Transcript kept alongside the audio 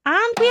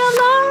We are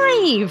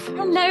live!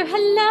 Hello,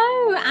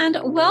 hello,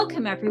 and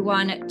welcome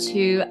everyone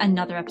to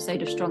another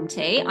episode of Strong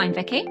Tea. I'm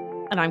Vicky.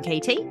 And I'm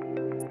Katie.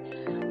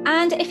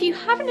 And if you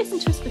haven't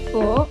listened to us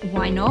before,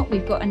 why not?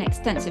 We've got an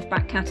extensive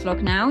back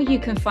catalogue now. You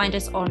can find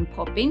us on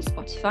Podbean,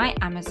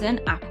 Spotify, Amazon,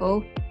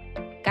 Apple,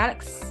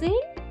 Galaxy,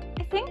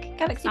 I think.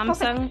 Galaxy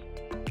Samsung.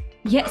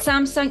 Yeah,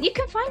 Samsung. You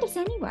can find us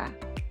anywhere.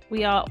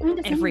 We are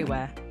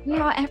everywhere. We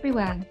are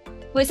everywhere.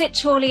 Was it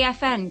Chorley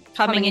FN?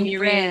 Coming in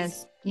your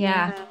ears.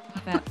 Yeah.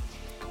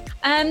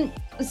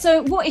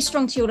 So what is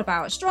Strong Tea all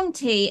about? Strong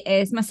Tea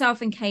is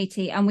myself and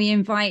Katie, and we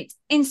invite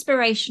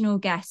inspirational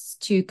guests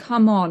to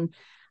come on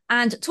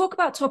and talk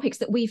about topics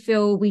that we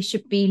feel we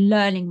should be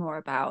learning more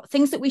about,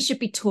 things that we should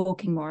be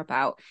talking more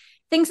about,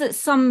 things that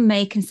some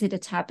may consider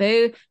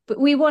taboo, but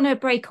we want to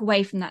break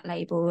away from that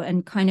label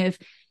and kind of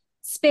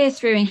spear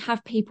through and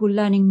have people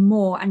learning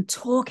more and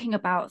talking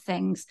about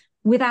things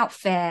without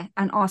fear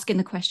and asking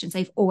the questions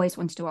they've always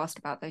wanted to ask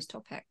about those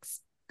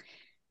topics.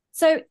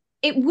 So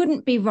it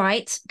wouldn't be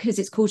right, because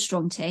it's called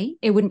Strong Tea,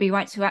 it wouldn't be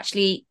right to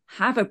actually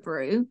have a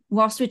brew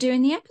whilst we're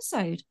doing the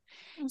episode.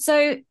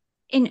 So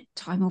in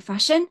time or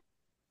fashion,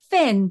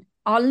 Finn,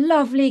 our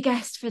lovely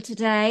guest for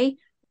today,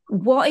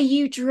 what are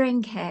you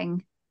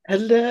drinking?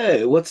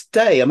 Hello. Well,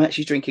 today I'm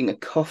actually drinking a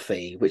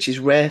coffee, which is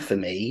rare for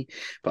me,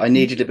 but I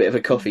needed a bit of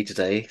a coffee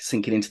today,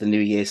 sinking into the new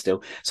year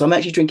still. So I'm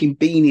actually drinking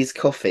Beanie's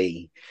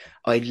coffee.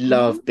 I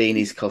love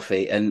Beanie's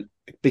coffee, and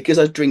because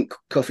I drink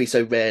coffee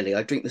so rarely,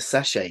 I drink the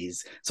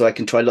sachets so I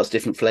can try lots of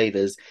different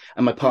flavors.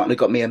 And my partner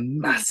got me a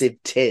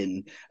massive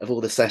tin of all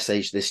the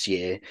sachets this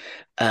year.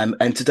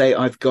 And today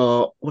what have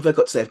I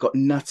got today? I've got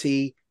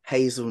nutty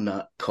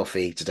hazelnut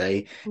coffee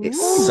today. It's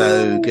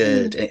so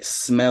good. It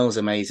smells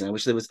amazing. I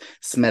wish there was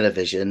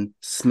smell-o-vision,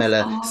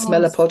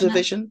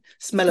 smell-a-pod-o-vision,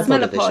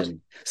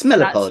 smell-a-pod-o-vision,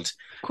 smell-a-pod.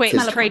 Quick,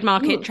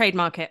 trademark it.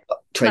 Trademark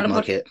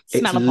it.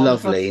 It's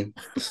lovely.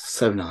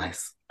 So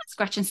nice.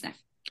 Scratch and sniff.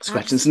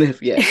 Scratch and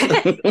sniff, yeah.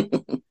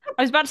 I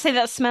was about to say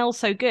that smells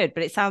so good,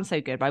 but it sounds so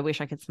good, but I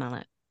wish I could smell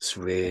it. It's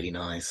really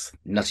nice.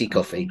 Nutty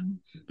coffee.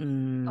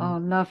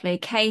 Oh, lovely.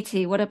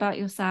 Katie, what about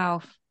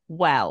yourself?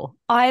 Well,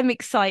 I am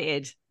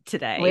excited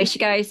today. There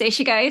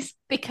she goes.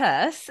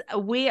 Because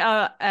we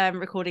are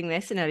recording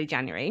this in early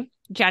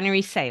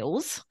January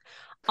sales.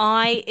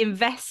 I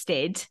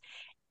invested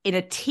in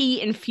a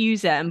tea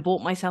infuser and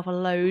bought myself a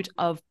load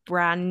of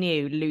brand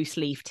new loose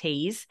leaf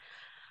teas.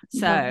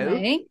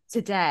 So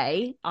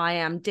today I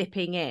am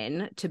dipping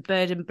in to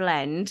Bird and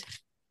Blend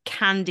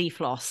Candy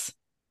Floss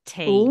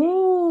tea.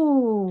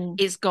 Ooh.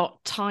 It's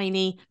got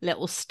tiny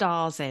little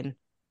stars in.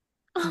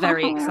 It's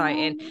very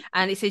exciting.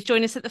 And it says,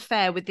 join us at the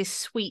fair with this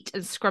sweet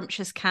and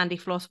scrumptious Candy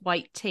Floss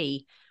white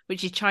tea,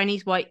 which is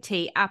Chinese white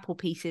tea, apple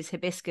pieces,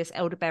 hibiscus,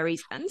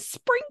 elderberries, and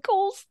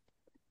sprinkles.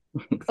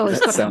 Oh,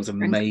 that sounds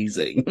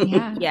amazing.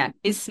 Yeah,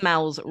 it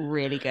smells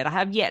really good. I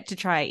have yet to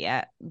try it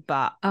yet,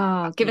 but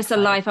give us a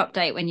live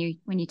update when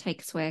you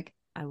take a swig.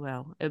 I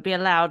will. It would be a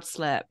loud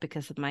slurp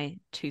because of my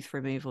tooth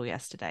removal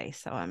yesterday,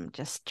 so I'm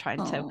just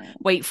trying to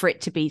wait for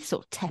it to be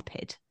sort of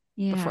tepid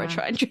before I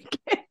try and drink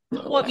it.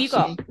 What have you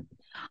got?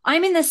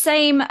 I'm in the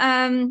same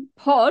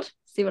pod.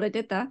 See what I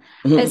did there?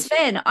 As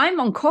Finn. I'm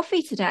on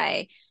coffee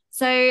today,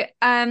 so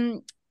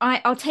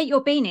I'll take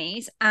your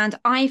beanies, and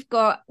I've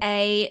got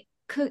a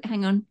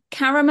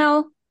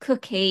caramel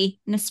cookie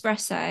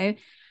Nespresso,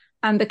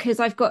 and because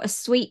I've got a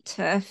sweet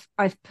tooth,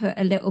 I've put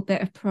a little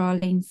bit of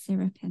praline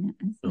syrup in it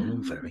as well. Oh,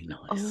 very nice.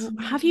 Oh,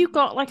 have you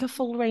got like a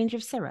full range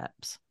of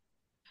syrups?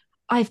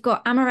 I've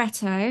got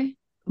amaretto,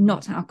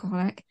 not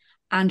alcoholic,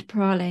 and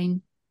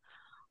praline.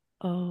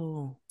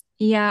 Oh.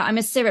 Yeah, I'm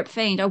a syrup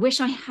fiend. I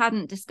wish I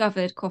hadn't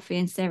discovered coffee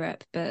and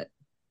syrup, but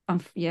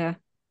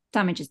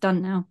damage is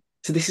done now.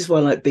 So this is why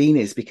I like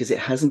Beanies, because it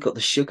hasn't got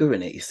the sugar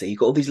in it, you see. You've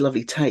got all these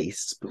lovely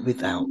tastes, but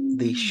without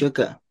the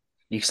sugar.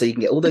 So you can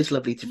get all those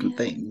lovely different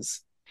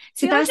things.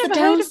 See, that's the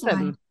downside.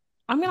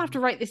 I'm going to have to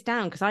write this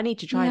down because I need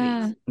to try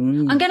these.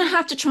 I'm going to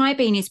have to try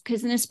Beanies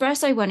because the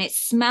Nespresso one, it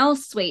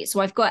smells sweet. So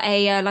I've got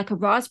a like a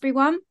raspberry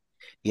one.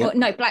 Yep.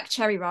 No, black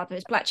cherry rather.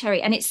 It's black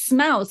cherry. And it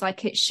smells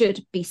like it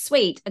should be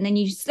sweet. And then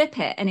you slip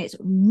it and it's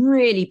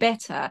really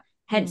bitter.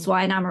 Hence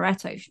why an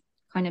amaretto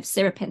kind of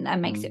syrup in there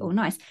makes it all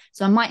nice.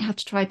 So I might have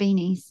to try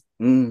Beanies.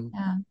 Yeah.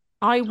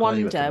 I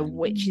wonder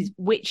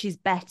which is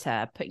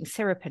better, putting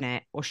syrup in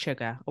it or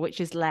sugar, or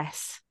which is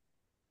less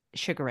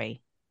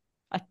sugary.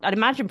 I'd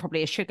imagine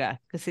probably a sugar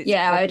because it's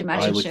I would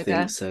imagine sugar.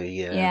 Think so,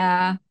 yeah.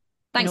 Yeah.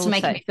 Thanks for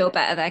making me feel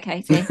better there,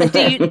 Katie.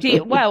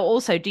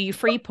 do you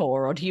free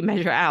pour or do you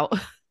measure it out?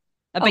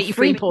 I bet you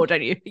free pour,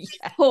 don't you?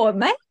 Yeah. Pour,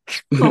 mate.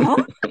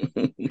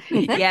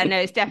 Yeah, no,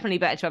 it's definitely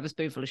better to have a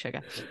spoonful of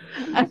sugar.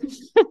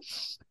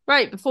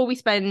 Right, before we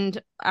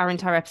spend our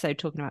entire episode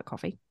talking about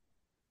coffee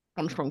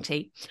on Strong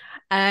Tea,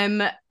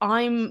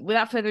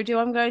 without further ado,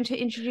 I'm going to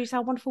introduce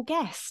our wonderful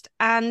guest.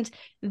 And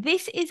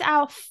this is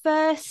our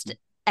first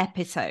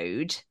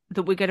episode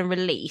that we're going to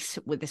release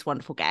with this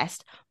wonderful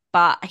guest,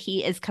 but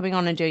he is coming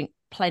on and doing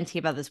plenty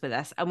of others with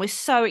us, and we're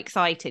so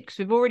excited because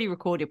we've already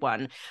recorded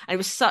one and it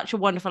was such a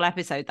wonderful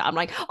episode that I'm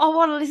like, oh, I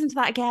want to listen to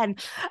that again,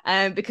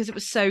 because it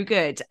was so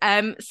good.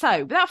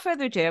 So without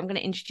further ado, I'm going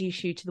to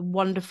introduce you to the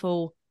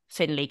wonderful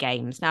Finlay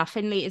Games. Now,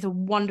 Finlay is a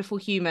wonderful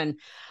human.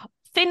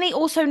 Finlay,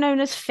 also known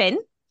as Finn,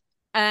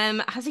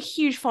 has a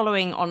huge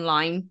following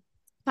online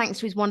thanks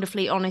to his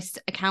wonderfully honest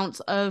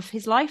accounts of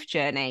his life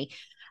journey.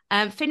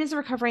 Finn is a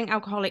recovering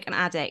alcoholic and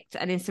addict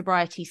and in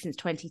sobriety since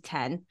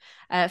 2010.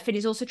 Finn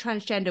is also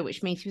transgender,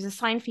 which means he was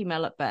assigned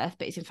female at birth,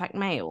 but is in fact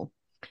male.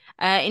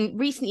 In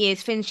recent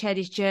years, Finn shared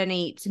his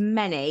journey to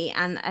many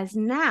and has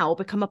now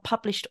become a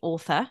published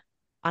author.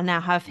 I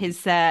now have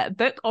his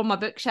book on my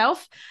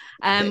bookshelf,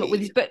 with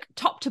his book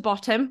Top to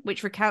Bottom,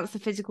 which recounts the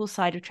physical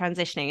side of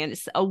transitioning. And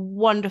it's a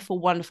wonderful,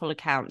 wonderful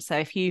account. So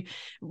if you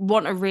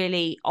want a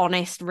really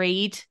honest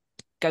read,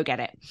 go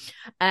get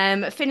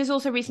it. Finn has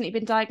also recently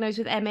been diagnosed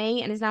with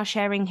ME and is now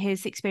sharing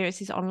his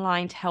experiences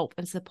online to help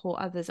and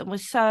support others. And we're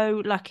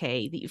so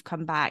lucky that you've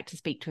come back to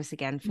speak to us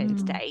again, Finn,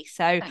 today.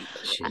 So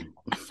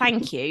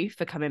thank you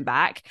for coming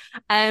back,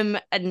 and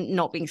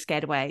not being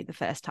scared away the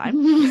first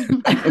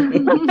time.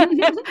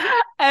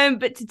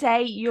 But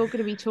today you're going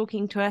to be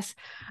talking to us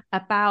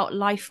about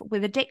life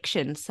with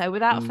addiction. So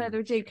without further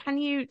ado, can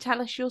you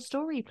tell us your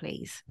story,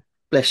 please?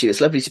 Bless you.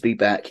 It's lovely to be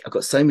back. I've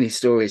got so many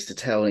stories to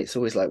tell, and it's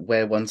always like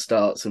where one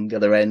starts and the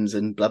other ends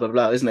and blah, blah,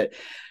 blah, isn't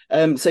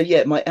it? So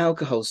yeah, my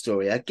alcohol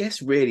story, I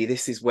guess really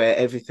this is where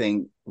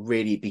everything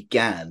really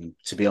began,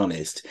 to be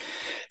honest.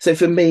 So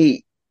for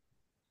me,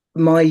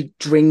 my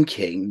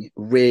drinking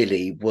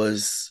really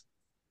was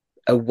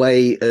a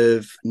way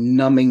of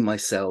numbing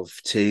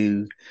myself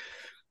to,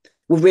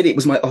 well, really it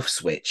was my off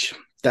switch.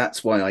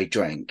 That's why I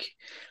drank.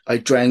 I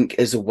drank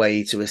as a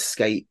way to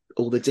escape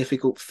all the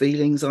difficult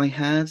feelings I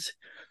had.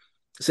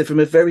 So from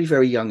a very,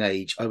 very young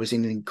age, I was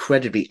an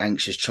incredibly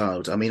anxious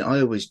child. I mean,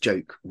 I always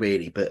joke,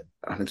 really, but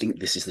I don't think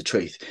this is the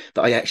truth,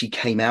 that I actually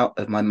came out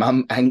of my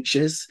mum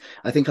anxious.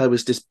 I think I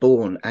was just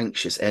born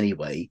anxious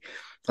anyway.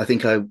 I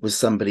think I was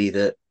somebody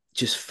that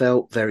just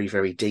felt very,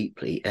 very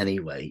deeply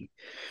anyway.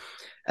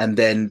 And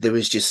then there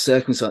was just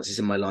circumstances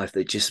in my life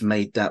that just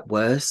made that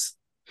worse.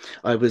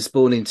 I was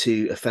born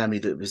into a family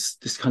that was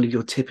just kind of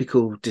your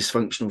typical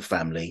dysfunctional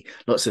family,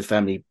 lots of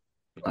family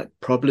like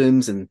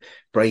problems and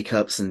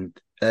breakups and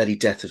early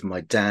death of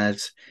my dad,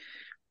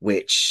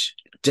 which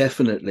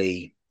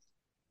definitely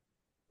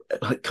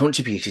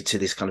contributed to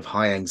this kind of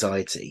high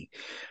anxiety.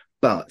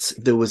 But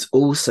there was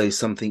also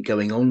something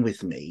going on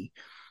with me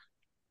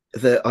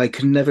that I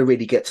could never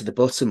really get to the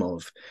bottom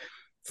of.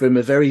 From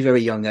a very,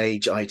 very young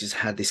age, I just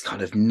had this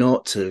kind of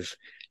knot of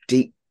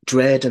deep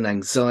dread and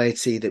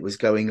anxiety that was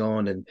going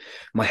on. And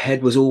my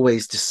head was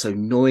always just so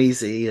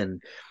noisy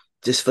and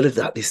just full of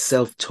this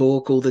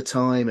self-talk all the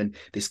time and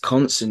this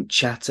constant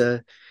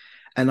chatter.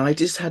 And I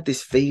just had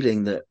this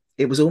feeling that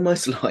it was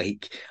almost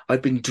like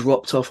I'd been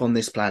dropped off on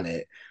this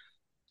planet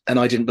and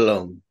I didn't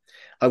belong.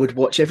 I would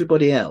watch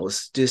everybody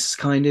else just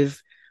kind of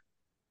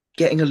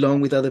getting along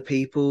with other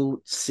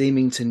people,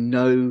 seeming to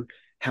know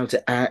how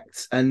to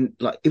act. And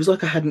like, it was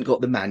like I hadn't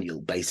got the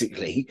manual,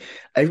 basically.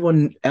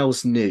 Everyone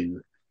else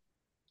knew.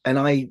 And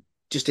I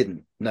just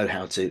didn't know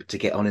how to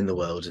get on in the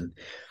world. And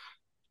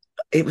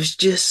it was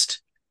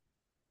just,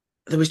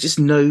 there was just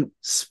no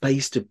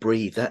space to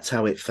breathe. That's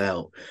how it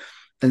felt.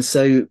 And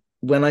so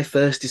when I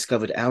first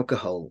discovered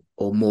alcohol,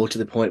 or more to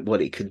the point,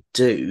 what it could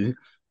do,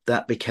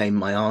 that became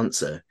my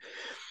answer.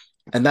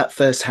 And that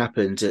first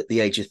happened at the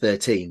age of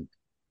 13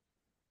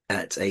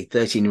 at a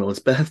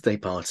 13-year-old's birthday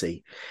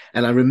party.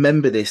 And I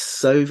remember this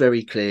so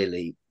very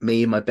clearly.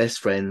 Me and my best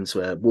friends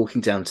were walking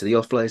down to the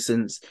off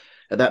license.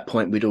 At that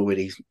point, we'd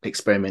already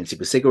experimented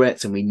with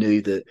cigarettes and we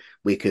knew that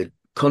we could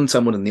con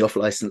someone in the off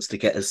license to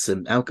get us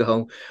some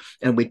alcohol.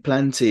 And we'd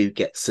planned to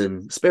get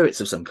some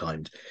spirits of some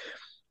kind.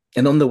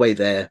 And on the way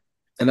there,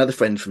 another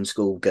friend from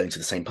school going to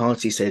the same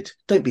party said,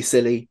 "Don't be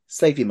silly,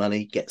 save your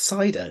money, get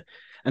cider."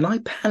 And I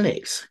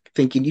panicked,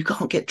 thinking, you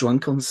can't get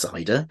drunk on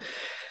cider.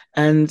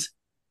 And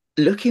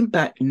looking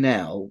back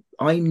now,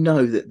 I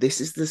know that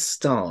this is the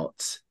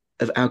start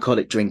of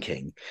alcoholic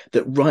drinking,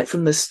 that right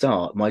from the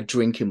start, my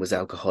drinking was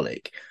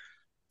alcoholic.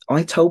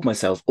 I told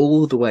myself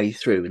all the way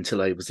through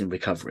until I was in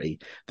recovery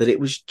that it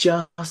was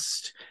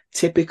just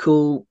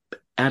typical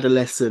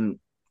adolescent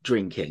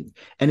drinking,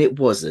 and it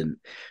wasn't,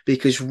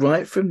 because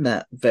right from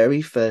that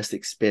very first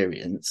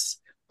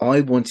experience I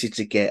wanted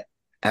to get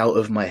out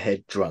of my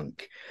head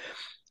drunk.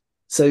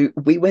 So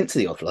we went to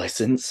the off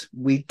license,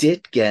 we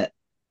did get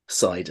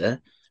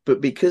cider, but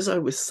because I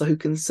was so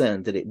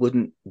concerned that it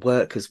wouldn't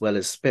work as well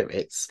as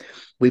spirits,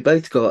 we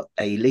both got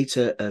a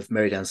litre of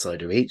Merrydown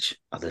cider each.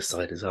 Other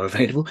ciders are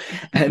available.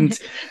 And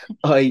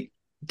I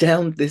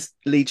downed this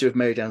litre of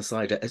Merrydown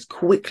cider as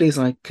quickly as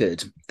I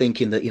could,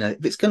 thinking that,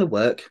 if it's going to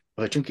work,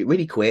 if I drink it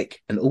really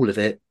quick and all of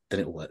it, then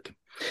it'll work.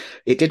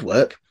 It did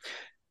work.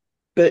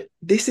 But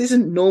this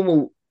isn't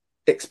normal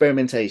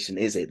experimentation,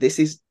 is it? This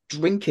is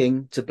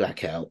drinking to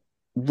blackout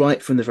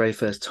right from the very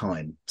first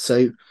time.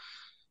 So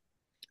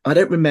I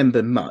don't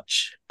remember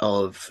much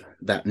of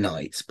that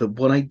night, but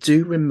what I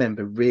do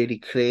remember really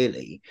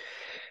clearly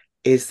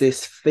is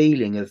this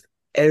feeling of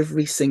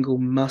every single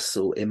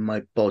muscle in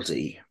my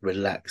body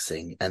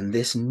relaxing, and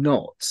this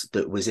knot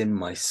that was in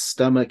my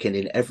stomach and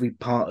in every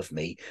part of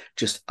me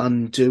just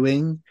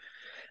undoing,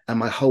 and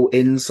my whole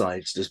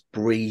insides just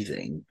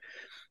breathing,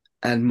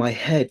 and my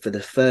head for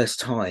the first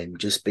time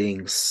just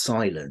being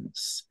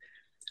silence,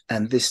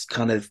 and this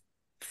kind of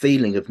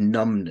feeling of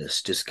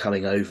numbness just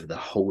coming over the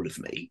whole of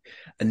me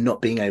and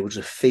not being able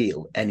to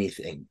feel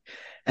anything.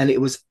 And it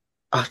was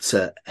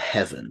utter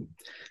heaven,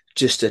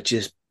 just to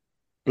just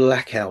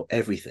black out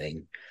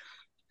everything.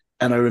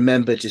 And I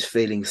remember just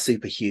feeling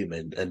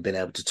superhuman and being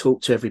able to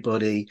talk to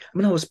everybody. I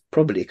mean, I was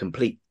probably a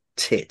complete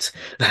tit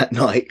that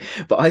night,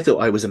 but I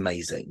thought I was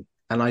amazing.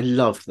 And I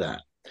loved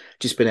that.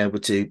 Just being able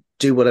to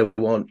do what I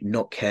want,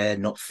 not care,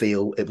 not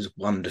feel. It was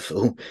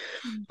wonderful.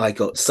 I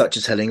got such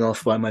a telling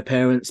off by my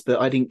parents, but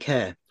I didn't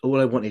care.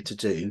 All I wanted to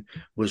do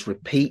was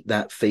repeat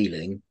that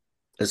feeling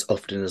as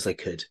often as I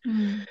could.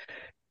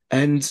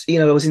 And, you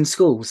know, I was in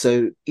school,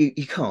 so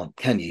you can't,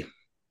 can you?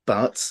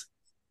 But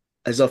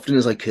as often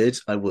as I could,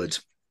 I would.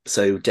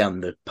 So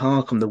down the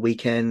park on the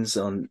weekends,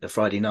 on a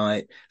Friday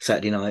night,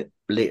 Saturday night,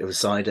 liter of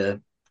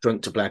cider,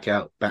 drunk to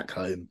blackout, back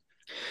home.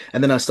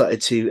 And then I started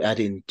to add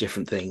in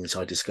different things.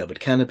 I discovered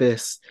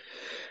cannabis,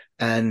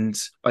 and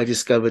I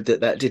discovered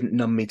that that didn't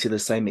numb me to the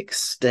same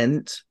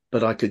extent,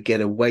 but I could get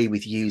away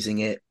with using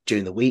it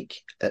during the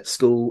week, at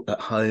school,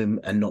 at home,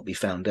 and not be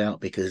found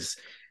out because,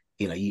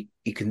 you know,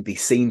 you can be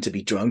seen to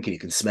be drunk and you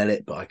can smell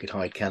it, but I could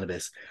hide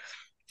cannabis.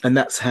 And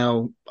that's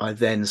how I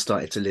then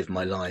started to live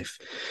my life.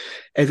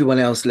 Everyone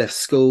else left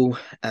school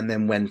and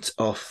then went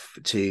off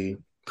to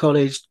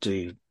college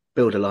to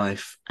build a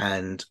life,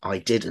 and I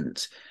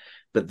didn't.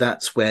 But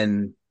that's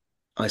when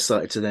I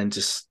started to then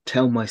just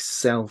tell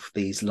myself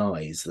these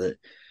lies, that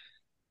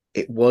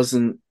it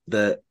wasn't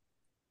that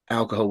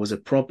alcohol was a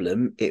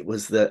problem, it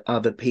was that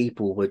other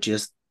people were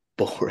just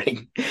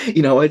boring.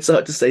 You know, I'd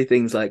start to say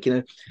things like, you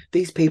know,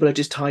 these people are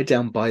just tied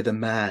down by the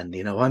man.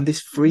 You know, I'm this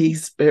free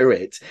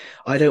spirit.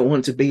 I don't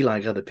want to be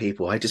like other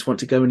people. I just want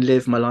to go and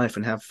live my life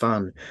and have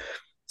fun.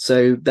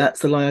 So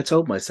that's the lie I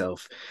told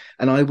myself.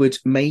 And I would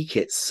make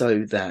it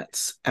so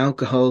that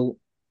alcohol,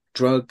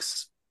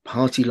 drugs,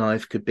 party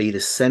life could be the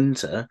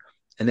center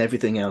and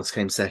everything else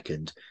came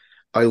second.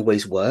 I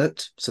always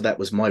worked. So that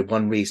was my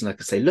one reason I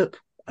could say, look,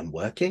 I'm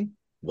working.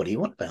 What do you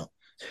want about?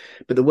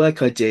 But the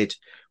work I did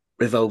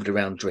revolved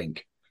around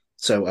drink.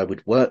 So I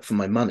would work for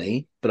my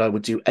money, but I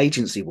would do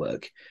agency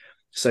work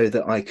so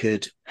that I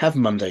could have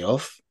Monday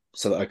off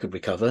so that I could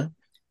recover.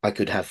 I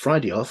could have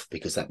Friday off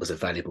because that was a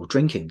valuable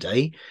drinking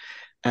day.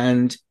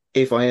 And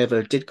if I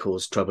ever did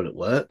cause trouble at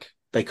work,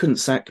 they couldn't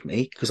sack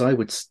me because I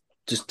would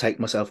just take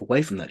myself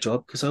away from that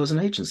job because I was an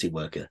agency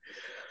worker.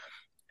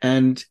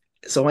 And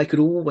so I could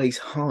always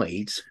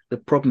hide the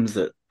problems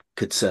that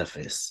could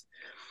surface.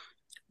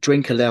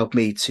 Drink allowed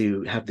me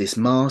to have this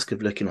mask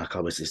of looking like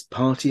I was this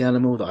party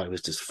animal, that I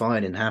was just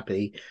fine and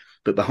happy.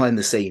 But behind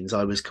the scenes,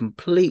 I was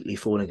completely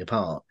falling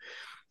apart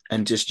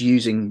and just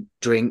using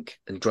drink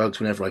and drugs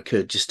whenever I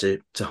could just to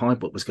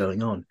hide what was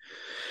going on.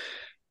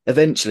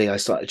 Eventually, I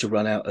started to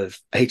run out of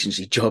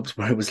agency jobs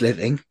where I was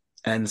living.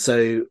 And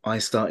so I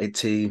started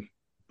to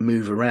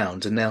move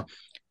around. And now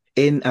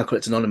in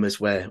Alcoholics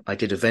Anonymous, where I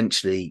did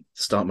eventually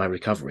start my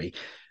recovery,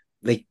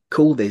 they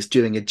call this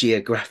doing a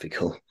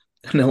geographical.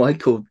 No, I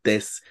called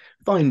this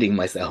finding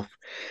myself.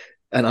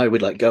 And I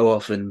would like go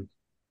off and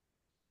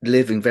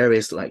live in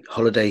various like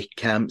holiday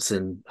camps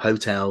and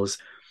hotels.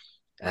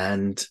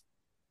 And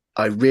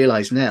I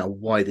realize now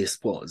why this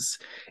was.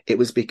 It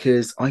was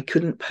because I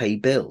couldn't pay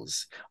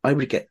bills. I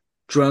would get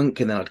drunk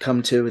and then I'd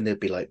come to and there'd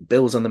be like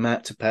bills on the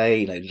mat to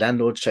pay, you know,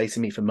 landlords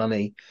chasing me for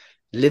money.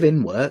 Live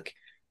in work.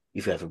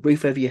 If you have a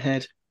roof over your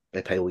head,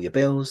 they pay all your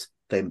bills.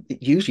 They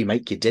usually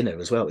make your dinner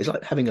as well. It's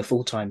like having a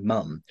full-time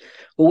mum.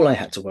 All I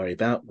had to worry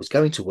about was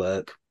going to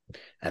work.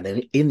 And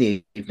then in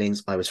the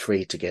evenings, I was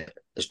free to get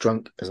as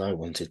drunk as I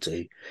wanted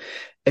to.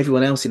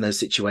 Everyone else in those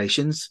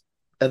situations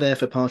are there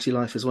for party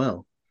life as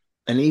well.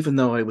 And even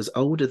though I was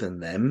older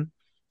than them,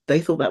 they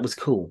thought that was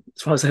cool.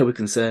 As far as they were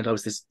concerned, I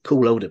was this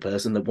cool older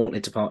person that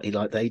wanted to party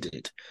like they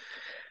did.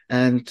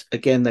 And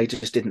again, they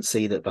just didn't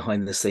see that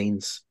behind the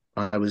scenes,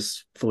 I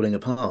was falling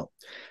apart.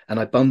 And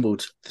I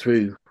bumbled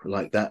through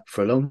like that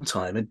for a long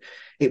time. And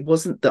it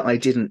wasn't that I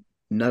didn't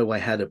know I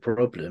had a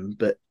problem,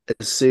 but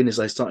as soon as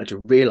I started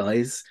to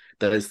realize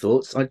those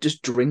thoughts, I'd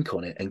just drink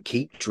on it and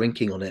keep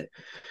drinking on it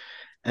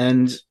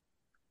and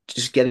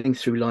just getting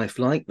through life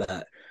like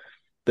that.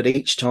 But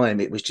each time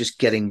it was just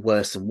getting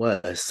worse and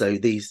worse. So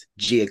these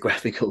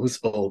geographicals,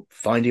 or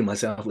finding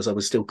myself as I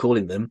was still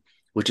calling them,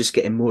 were just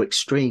getting more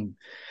extreme.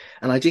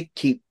 And I did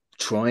keep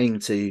trying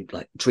to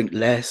like drink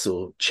less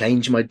or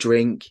change my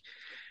drink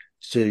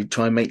to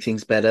try and make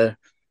things better.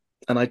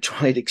 And I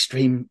tried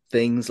extreme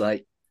things,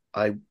 like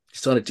I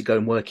started to go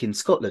and work in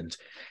Scotland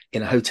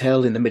in a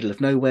hotel in the middle of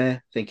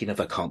nowhere, thinking if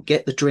I can't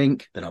get the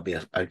drink, then I'll be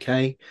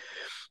okay.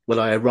 Well,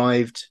 I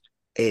arrived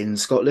in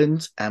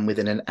Scotland, and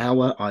within an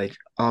hour, I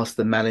asked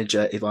the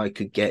manager if I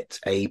could get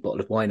a bottle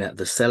of wine out of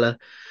the cellar,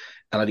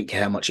 and I didn't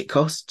care how much it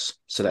costs.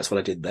 So that's what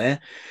I did there.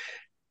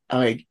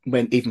 I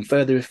went even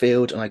further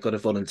afield, and I got a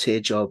volunteer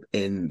job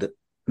in the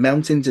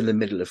mountains in the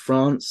middle of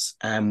France.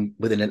 And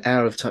within an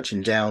hour of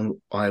touching down,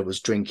 I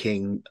was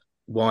drinking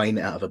wine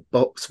out of a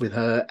box with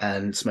her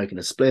and smoking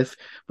a spliff.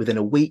 Within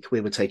a week,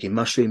 we were taking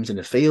mushrooms in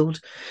a field.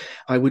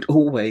 I would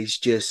always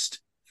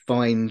just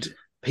find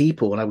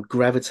people, and I would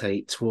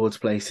gravitate towards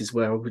places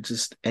where I would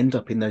just end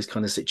up in those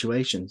kind of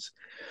situations.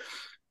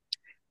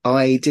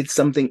 I did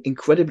something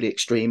incredibly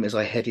extreme as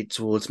I headed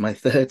towards my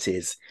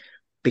 30s,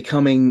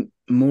 becoming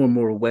more and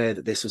more aware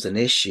that this was an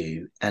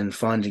issue and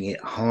finding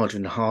it harder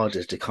and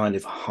harder to kind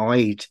of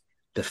hide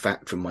the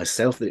fact from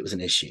myself that it was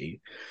an issue.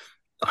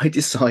 I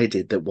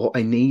decided that what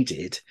I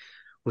needed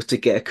was to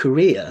get a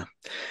career.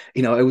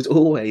 I was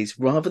always,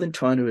 rather than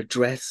trying to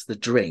address the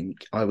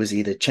drink, I was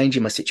either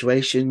changing my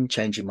situation,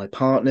 changing my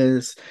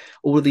partners,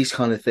 all of these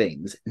kind of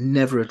things,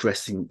 never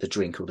addressing the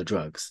drink or the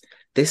drugs.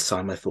 This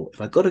time I thought,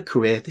 if I got a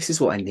career, this is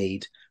what I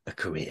need, a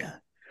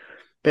career.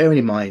 Bearing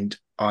in mind,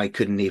 I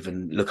couldn't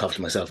even look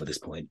after myself at this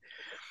point.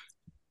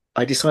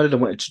 I decided I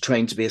wanted to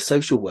train to be a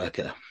social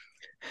worker.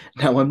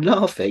 Now I'm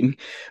laughing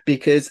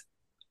because,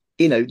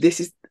 this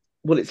is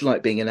what it's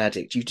like being an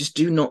addict. You just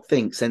do not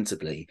think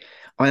sensibly.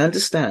 I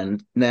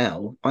understand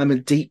now. I'm a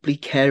deeply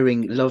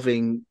caring,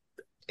 loving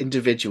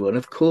individual. And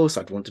of course,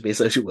 I'd want to be a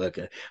social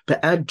worker.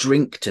 But add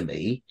drink to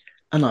me,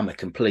 and I'm a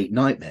complete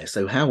nightmare.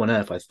 So how on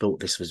earth I thought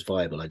this was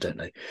viable, I don't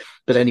know.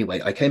 But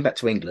anyway, I came back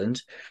to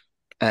England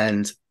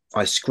and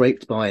I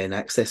scraped by an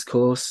access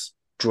course,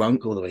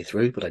 drunk all the way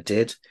through, but I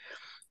did.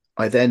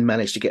 I then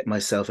managed to get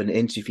myself an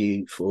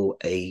interview for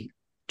a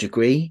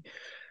degree.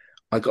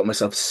 I got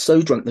myself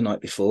so drunk the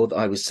night before that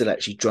I was still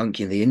actually drunk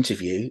in the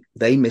interview.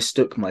 They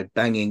mistook my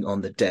banging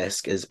on the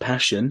desk as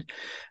passion,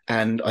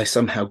 and I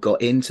somehow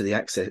got into the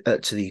access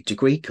to the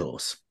degree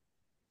course.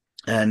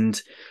 And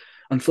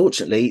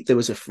unfortunately, there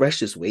was a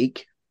freshers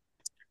week,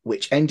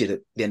 which ended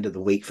at the end of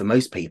the week for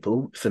most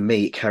people. For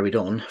me, it carried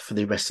on for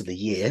the rest of the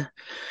year.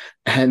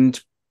 And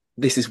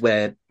this is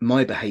where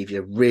my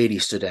behavior really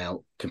stood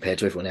out compared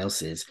to everyone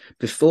else's.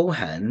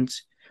 Beforehand,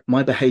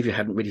 my behavior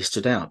hadn't really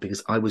stood out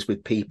because I was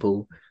with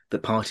people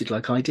that partied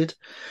like I did.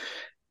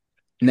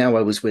 Now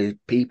I was with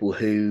people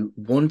who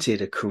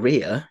wanted a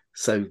career,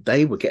 so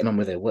they were getting on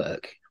with their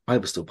work. I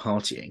was still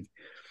partying.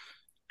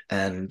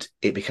 And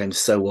it became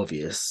so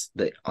obvious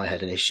that I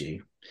had an issue.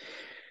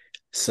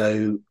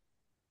 So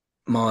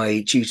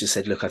my tutor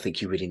said, look, I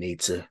think you really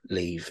need to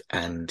leave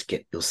and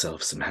get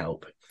yourself some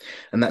help.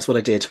 And that's what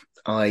I did.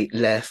 I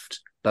left,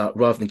 but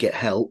rather than get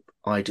help,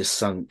 I just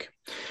sunk.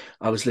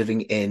 I was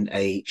living in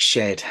a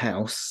shared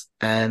house,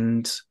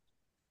 and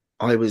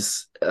I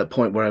was at a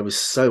point where I was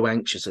so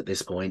anxious at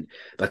this point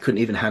that I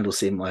couldn't even handle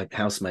seeing my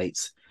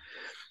housemates,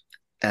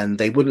 and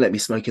they wouldn't let me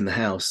smoke in the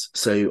house.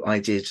 So I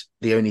did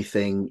the only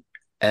thing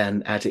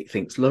an addict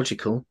thinks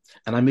logical,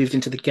 and I moved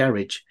into the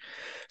garage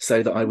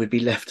so that I would be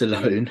left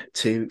alone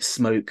to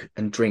smoke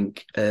and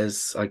drink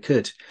as I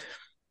could.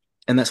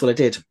 And that's what I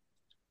did.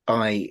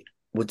 I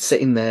would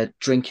sit in there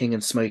drinking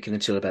and smoking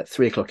until about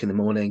 3 o'clock in the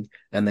morning,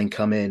 and then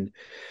come in.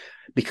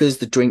 Because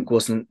the drink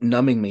wasn't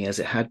numbing me as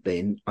it had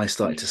been, I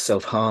started to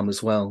self-harm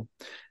as well.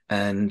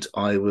 And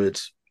I would,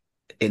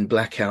 in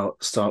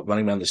blackout, start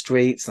running around the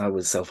streets. I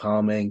was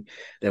self-harming.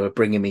 They were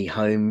bringing me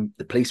home.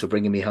 The police were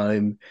bringing me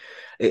home.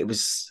 It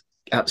was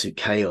absolute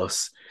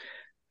chaos.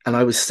 And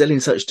I was still in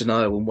such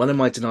denial. And one of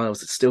my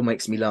denials that still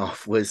makes me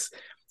laugh was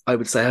I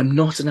would say, I'm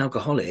not an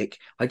alcoholic.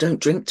 I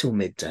don't drink till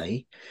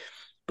midday.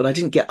 But I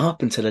didn't get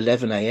up until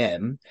 11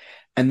 a.m.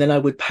 And then I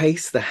would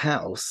pace the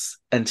house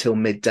until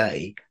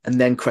midday and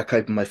then crack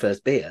open my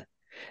first beer.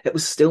 It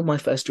was still my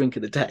first drink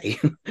of the day,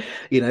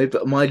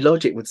 but my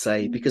logic would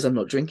say, because I'm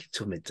not drinking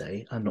till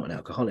midday, I'm not an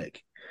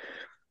alcoholic.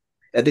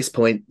 At this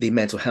point, the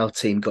mental health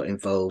team got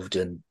involved,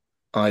 and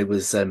I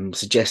was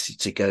suggested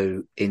to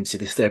go into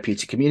this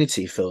therapeutic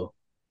community for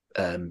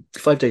 5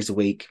 days a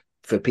week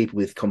for people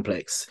with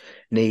complex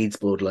needs,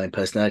 borderline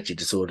personality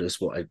disorders,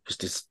 what I was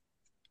just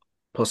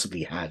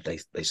possibly had,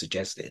 they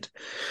suggested.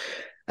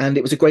 And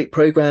it was a great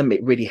program.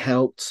 It really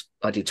helped.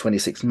 I did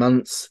 26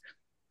 months,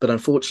 but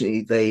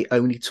unfortunately they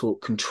only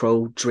taught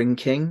controlled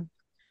drinking.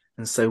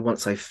 And so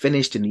once I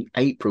finished in the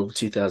April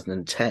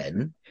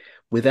 2010,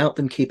 without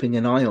them keeping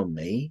an eye on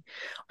me,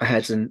 I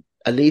had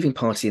a leaving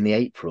party in the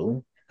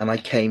April, and I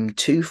came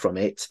to from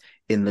it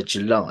in the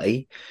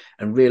July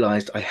and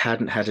realized I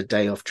hadn't had a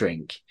day off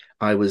drink.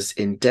 I was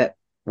in debt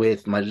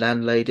with my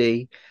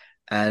landlady,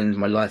 and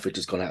my life had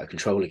just gone out of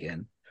control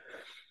again.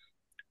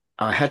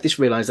 I had this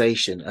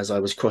realization as I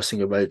was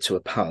crossing a road to a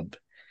pub,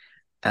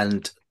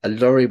 and a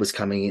lorry was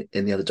coming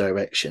in the other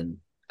direction.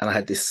 And I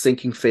had this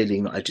sinking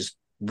feeling that I just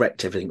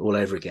wrecked everything all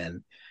over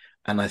again.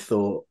 And I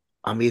thought,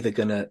 I'm either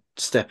going to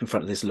step in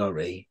front of this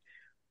lorry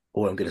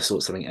or I'm going to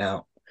sort something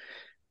out.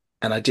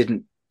 And I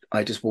didn't.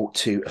 I just walked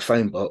to a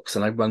phone box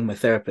and I rang my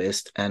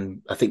therapist.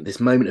 And I think this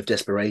moment of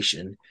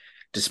desperation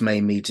just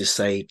made me just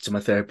say to my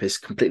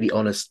therapist, completely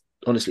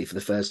honestly for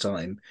the first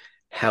time,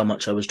 how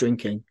much I was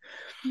drinking.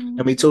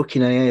 And we Mm. talk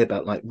in AA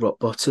about like rock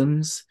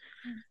bottoms,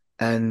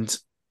 and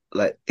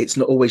like it's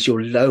not always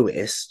your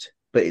lowest,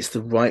 but it's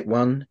the right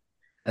one.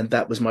 And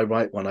that was my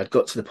right one. I'd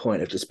got to the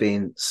point of just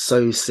being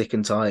so sick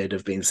and tired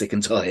of being sick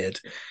and tired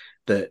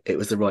that it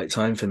was the right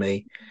time for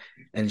me.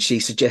 And she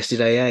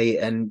suggested AA,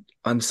 and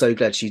I'm so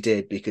glad she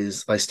did,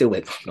 because I still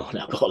went, I'm not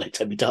an alcoholic,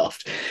 don't be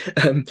daft.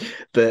 Um,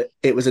 but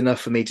it was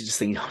enough for me to just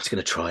think, I'm just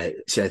going to try it.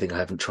 It's the only thing I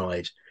haven't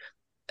tried.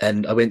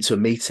 And I went to a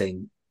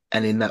meeting,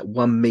 and in that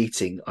one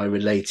meeting, I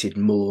related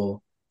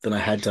more than I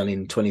had done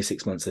in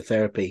 26 months of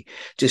therapy,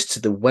 just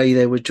to the way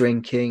they were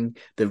drinking,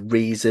 the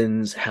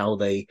reasons, how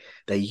they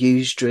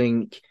use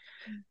drink,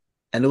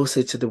 and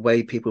also to the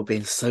way people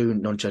being so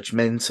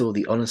non-judgmental,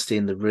 the honesty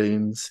in the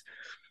rooms.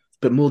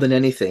 But more than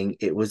anything,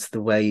 it was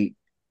the way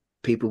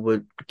people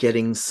were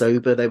getting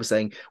sober. They were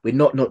saying, we're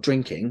not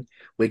drinking,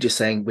 we're just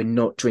saying we're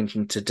not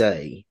drinking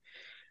today.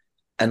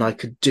 And I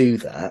could do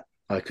that.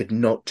 I could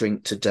not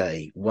drink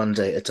today, one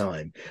day at a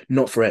time,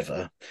 not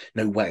forever,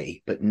 no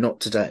way, but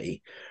not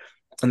today.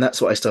 And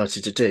that's what I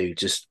started to do,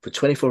 just for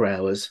 24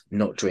 hours,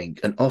 not drink.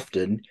 And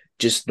often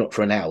just not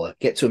for an hour.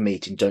 Get to a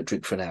meeting, don't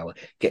drink for an hour.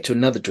 Get to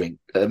another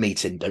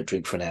meeting, don't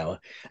drink for an hour,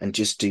 and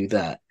just do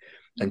that.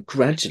 And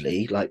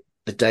gradually, like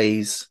the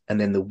days and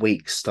then the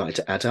weeks started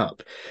to add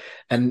up.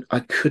 And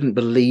I couldn't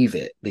believe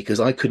it, because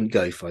I couldn't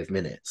go 5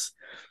 minutes.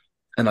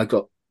 And I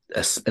got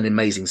an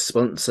amazing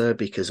sponsor,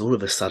 because all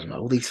of a sudden,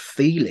 all these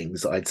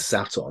feelings that I'd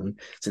sat on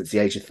since the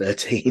age of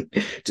 13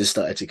 just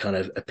started to kind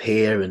of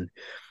appear. And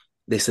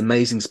this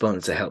amazing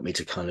sponsor helped me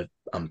to kind of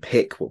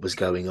unpick what was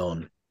going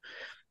on.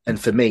 And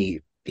for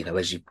me,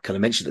 as you kind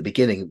of mentioned at the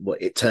beginning,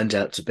 what it turned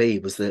out to be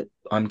was that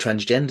I'm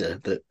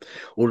transgender, that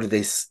all of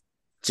this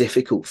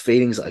difficult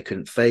feelings that I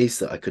couldn't face,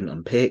 that I couldn't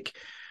unpick,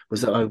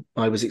 was that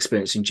I was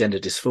experiencing gender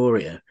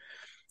dysphoria.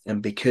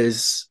 And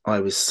because I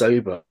was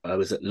sober, I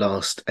was at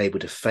last able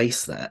to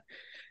face that.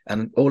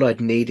 And all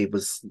I'd needed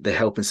was the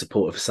help and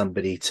support of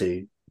somebody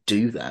to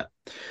do that.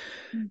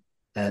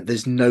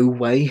 There's no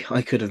way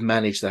I could have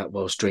managed that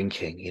whilst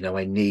drinking.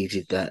 I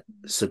needed that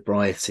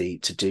sobriety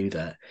to do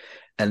that.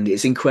 And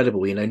it's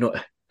incredible,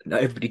 not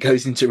everybody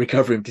goes into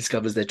recovery and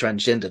discovers they're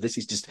transgender. This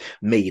is just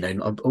me. I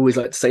always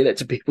like to say that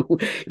to people.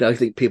 I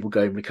think people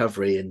go in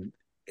recovery, and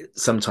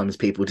sometimes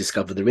people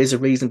discover there is a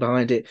reason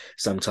behind it.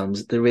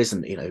 Sometimes there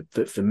isn't,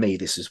 but for me,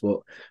 this is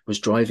what was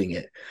driving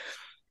it.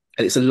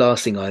 And it's the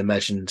last thing I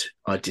imagined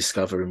I'd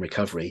discover in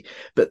recovery.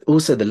 But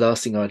also the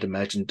last thing I'd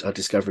imagined I'd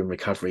discover in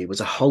recovery was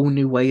a whole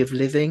new way of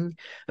living.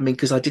 I mean,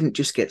 because I didn't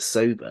just get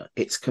sober,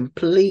 it's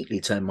completely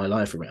turned my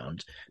life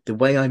around. The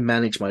way I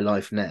manage my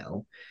life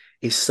now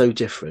is so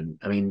different.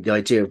 I mean, the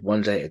idea of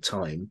one day at a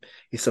time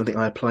is something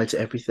I apply to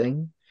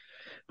everything.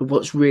 But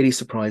what's really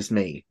surprised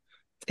me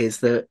is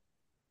that,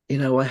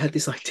 I had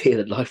this idea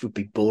that life would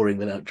be boring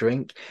without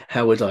drink.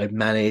 How would I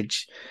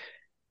manage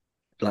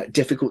like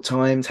difficult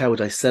times? How would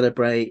I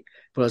celebrate?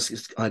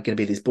 Was I going to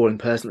be this boring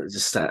person that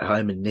just sat at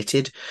home and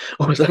knitted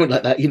or something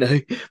like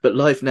that? But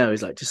life now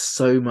is like just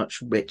so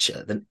much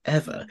richer than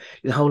ever.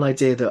 The whole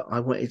idea that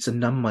I wanted to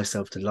numb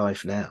myself to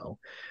life now,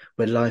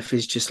 where life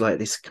is just like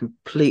this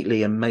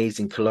completely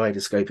amazing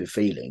kaleidoscope of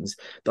feelings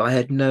that I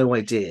had no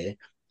idea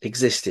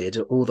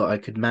existed, or that I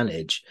could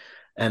manage.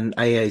 And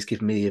AA has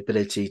given me the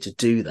ability to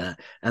do that,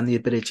 and the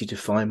ability to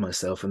find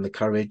myself, and the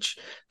courage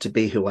to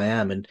be who I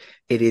am. And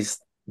it is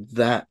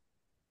that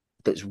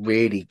that's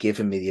really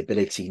given me the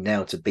ability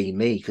now to be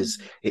me, because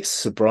it's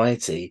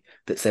sobriety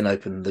that's then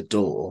opened the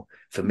door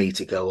for me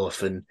to go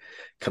off and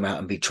come out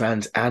and be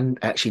trans, and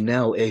actually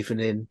now, even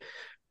in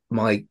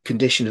my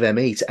condition of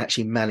ME, to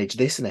actually manage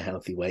this in a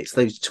healthy way. It's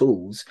those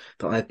tools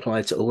that I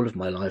apply to all of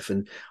my life,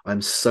 and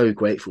I'm so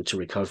grateful to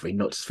recovery,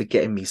 not just for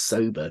getting me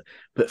sober,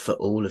 but for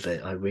all of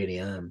it. I really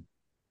am.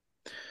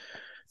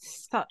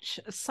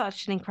 Such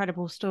an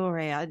incredible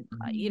story. And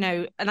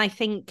I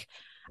think,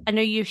 I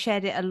know you've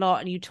shared it a lot,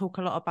 and you talk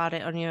a lot about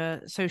it on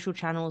your social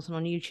channels and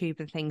on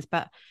YouTube and things,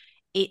 but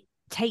it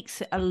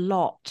takes a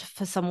lot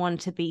for someone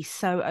to be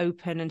so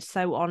open and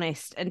so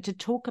honest, and to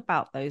talk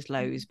about those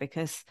lows,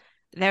 because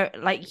there,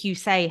 like you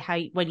say, how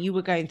when you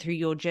were going through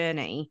your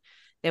journey,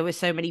 there were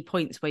so many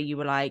points where you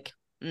were like,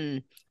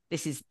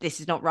 this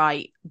is not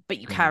right, but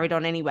you carried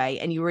on anyway,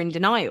 and you were in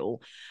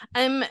denial.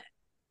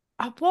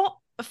 What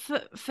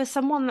for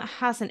someone that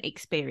hasn't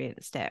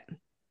experienced it,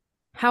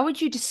 how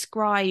would you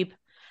describe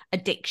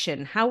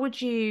addiction? How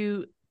would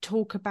you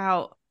talk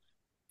about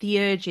the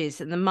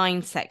urges and the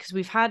mindset? Because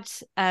we've had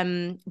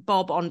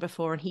Bob on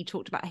before, and he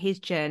talked about his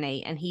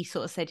journey, and he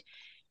sort of said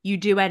you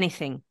do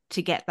anything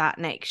to get that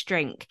next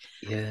drink.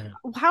 Yeah.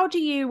 How do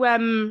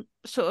you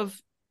sort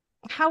of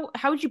how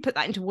would you put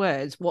that into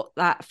words, what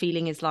that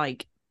feeling is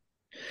like?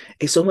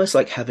 It's almost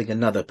like having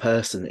another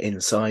person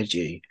inside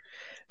you,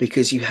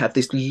 because you have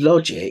this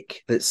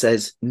logic that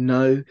says,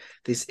 no,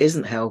 this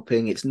isn't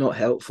helping, it's not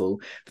helpful.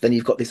 But then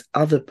you've got this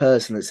other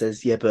person that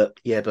says, yeah, but,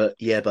 yeah, but,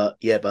 yeah, but,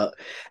 yeah, but.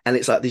 And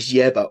it's like this,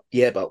 yeah,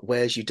 but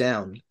wears you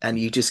down, and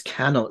you just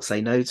cannot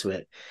say no to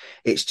it.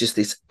 It's just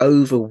this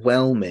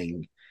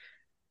overwhelming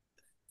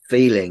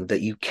feeling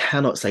that you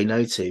cannot say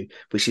no to,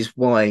 which is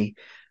why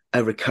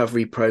a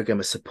recovery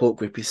program, a support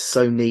group is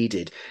so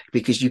needed,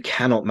 because you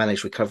cannot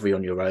manage recovery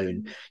on your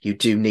own. You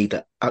do need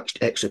that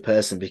extra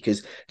person,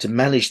 because to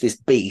manage this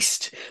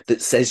beast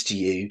that says to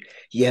you,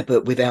 yeah,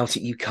 but without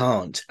it you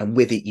can't, and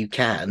with it you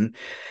can,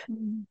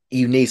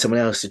 you need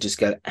someone else to just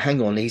go,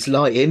 hang on, he's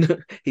lying.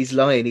 He's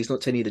lying, he's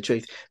not telling you the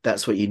truth.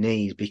 That's what you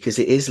need, because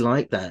it is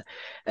like that.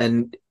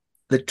 And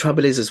the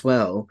trouble is as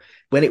well,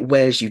 when it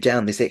wears you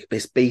down, this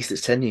beast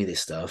that's telling you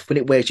this stuff, when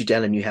it wears you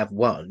down and you have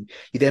one,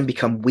 you then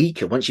become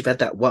weaker. Once you've had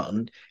that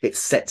one, it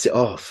sets it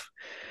off.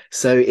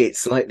 So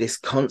it's like this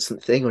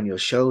constant thing on your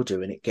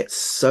shoulder, and it gets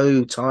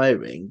so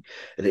tiring,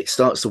 and it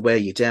starts to wear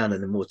you down.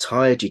 And the more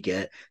tired you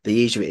get, the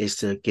easier it is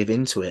to give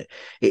into it.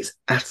 It's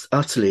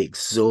utterly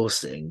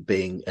exhausting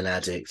being an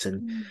addict.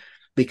 And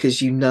because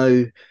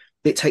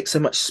it takes so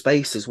much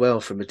space as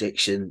well from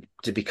addiction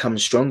to become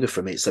stronger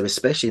from it. So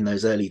especially in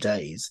those early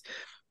days,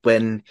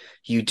 when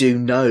you do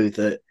know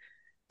that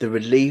the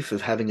relief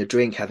of having a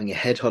drink, having a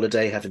head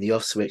holiday, having the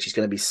off switch is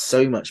going to be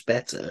so much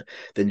better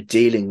than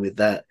dealing with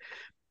that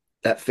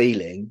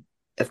feeling.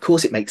 Of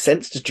course, it makes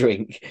sense to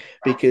drink,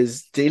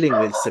 because dealing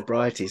with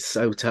sobriety is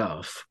so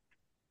tough.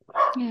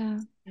 Yeah.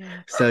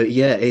 So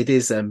yeah, it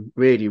is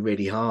really,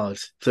 really hard.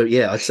 So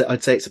yeah,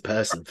 I'd say it's a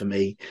person for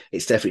me.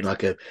 It's definitely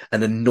like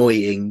an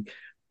annoying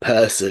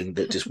person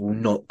that just will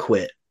not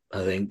quit,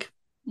 I think.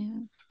 Yeah.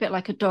 A bit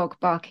like a dog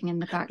barking in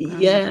the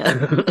background.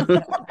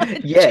 Yeah.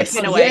 Yes,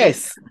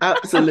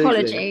 absolutely.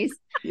 Apologies.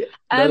 Yeah.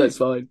 No, that's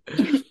fine.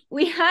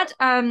 We had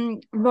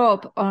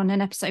Rob on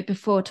an episode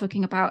before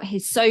talking about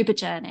his sober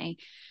journey,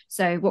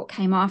 so what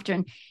came after,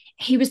 and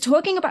he was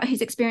talking about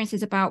his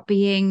experiences about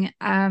being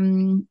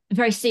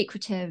very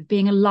secretive,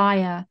 being a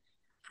liar,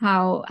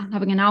 how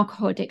having an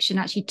alcohol addiction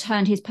actually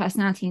turned his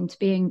personality into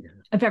being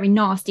a very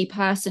nasty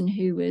person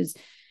who was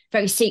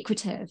very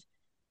secretive.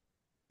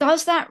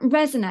 Does that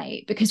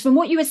resonate? Because from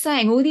what you were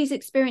saying, all these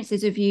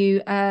experiences of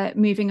you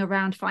moving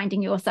around,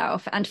 finding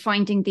yourself and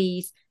finding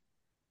these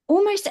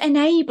almost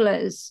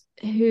enablers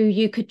who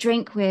you could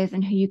drink with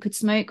and who you could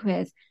smoke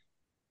with,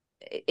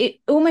 it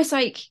almost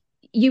like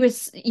you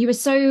were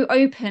so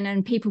open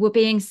and people were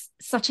being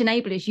such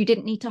enablers, you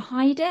didn't need to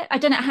hide it. I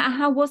don't know,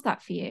 how was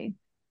that for you?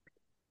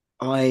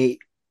 I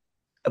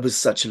was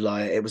such a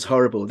liar. It was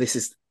horrible.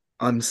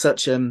 I'm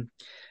such a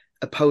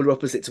polar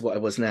opposite to what I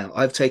was now.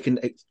 I've taken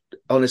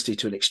honesty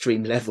to an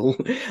extreme level.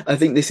 I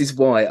think this is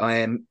why I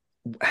am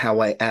how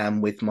I am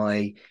with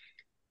my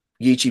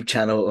YouTube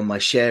channel and my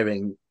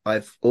sharing.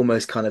 I've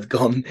almost kind of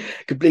gone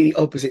completely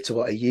opposite to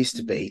what I used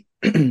to be,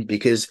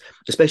 because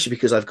especially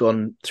because I've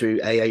gone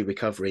through AA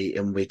recovery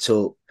and we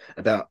talk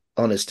about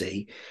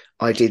honesty.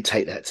 I did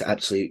take that to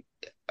absolute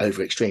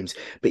over extremes.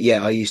 But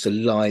yeah, I used to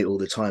lie all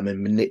the time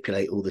and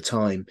manipulate all the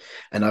time,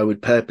 and I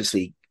would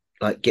purposely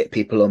like get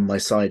people on my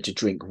side to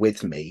drink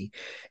with me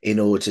in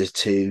order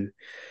to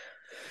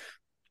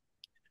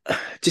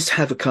just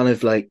have a kind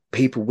of like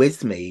people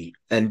with me,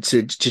 and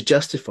to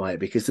justify it,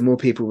 because the more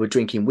people were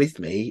drinking with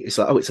me, it's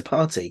like, oh, it's a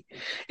party.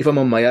 If I'm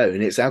on my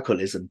own, it's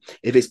alcoholism.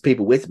 If it's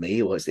people with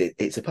me, or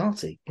it's a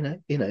party, and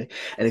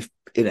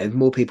if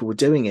more people were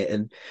doing it,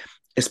 and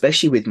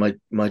especially with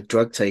my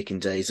drug taking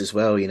days as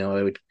well,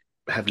 I would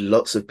have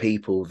lots of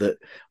people that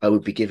I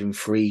would be giving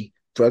free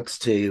drugs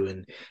to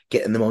and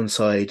getting them on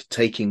side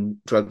taking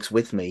drugs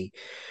with me,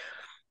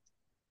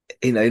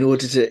 in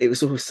order to, it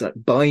was almost like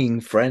buying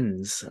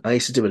friends. I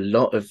used to do a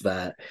lot of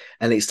that,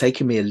 and it's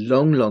taken me a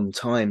long, long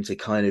time to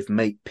kind of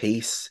make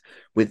peace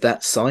with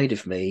that side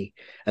of me.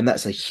 And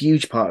that's a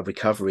huge part of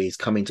recovery, is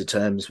coming to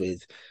terms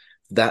with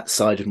that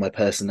side of my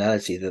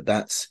personality,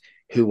 that's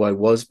who I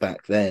was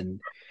back then.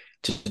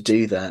 To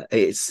do that,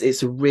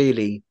 it's a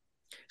really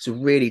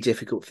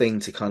difficult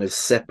thing to kind of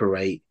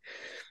separate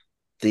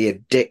the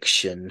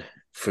addiction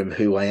from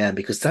who I am,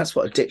 because that's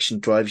what addiction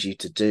drives you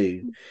to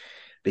do.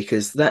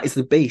 Because that is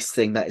the beast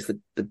thing. That is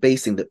the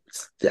beast thing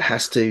that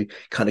has to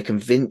kind of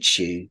convince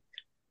you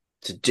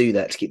to do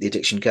that, to keep the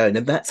addiction going.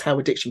 And that's how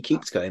addiction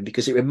keeps going,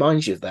 because it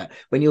reminds you of that.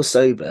 When you're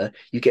sober,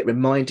 you get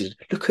reminded,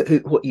 look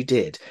at what you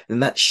did.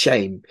 And that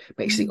shame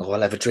makes you think, oh,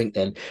 I'll have a drink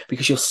then,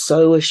 because you're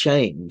so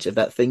ashamed of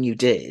that thing you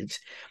did.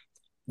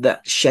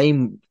 That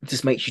shame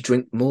just makes you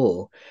drink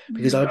more,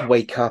 because I'd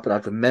wake up and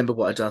I'd remember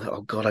what I'd done.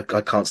 Oh God,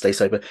 I can't stay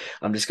sober.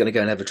 I'm just going to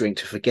go and have a drink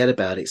to forget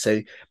about it.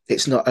 So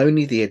it's not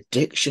only the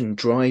addiction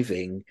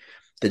driving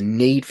the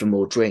need for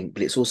more drink,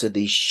 but it's also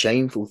these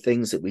shameful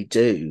things that we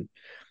do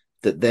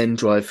that then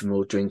drive for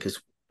more drink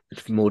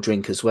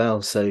as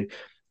well. So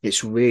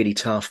it's really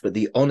tough. But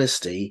the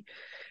honesty,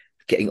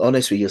 getting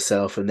honest with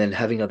yourself, and then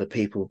having other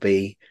people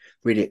be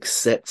really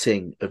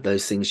accepting of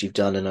those things you've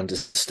done and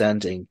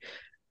understanding,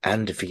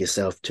 and for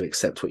yourself to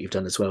accept what you've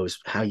done as well, is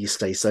how you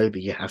stay sober.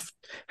 You have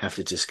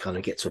to just kind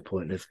of get to a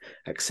point of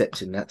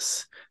accepting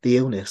that's the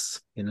illness,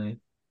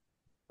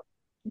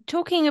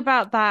 Talking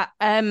about that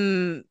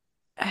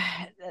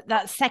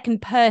that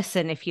second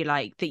person, if you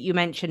like, that you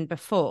mentioned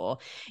before.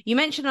 You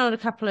mentioned on a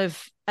couple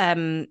of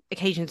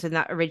occasions in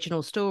that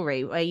original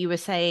story where you were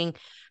saying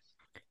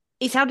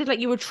it sounded like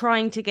you were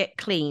trying to get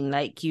clean.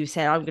 Like you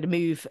said, I'm going to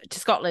move to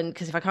Scotland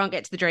because if I can't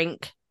get to the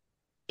drink,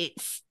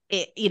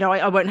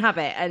 I won't have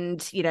it.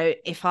 And,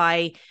 if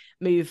I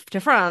move to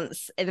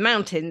France in the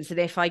mountains and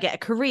if I get a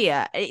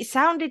career, it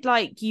sounded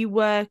like you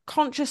were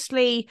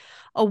consciously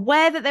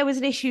aware that there was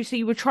an issue. So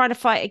you were trying to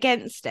fight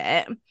against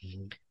it.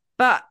 Mm-hmm.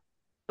 But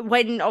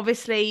when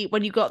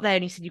you got there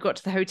and you said you got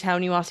to the hotel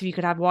and you asked if you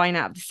could have wine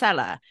out of the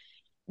cellar,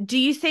 do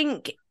you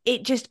think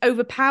it just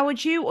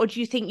overpowered you, or do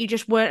you think you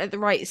just weren't at the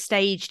right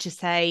stage to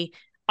say,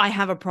 I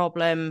have a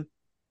problem,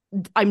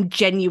 I'm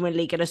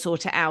genuinely going to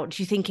sort it out?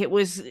 Do you think it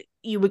was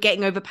you were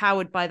getting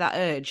overpowered by that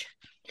urge?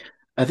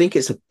 I think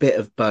it's a bit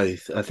of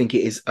both. I think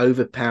it is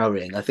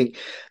overpowering. I think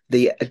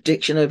the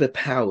addiction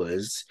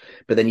overpowers,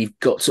 but then you've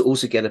got to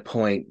also get a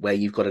point where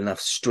you've got enough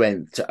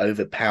strength to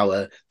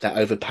overpower that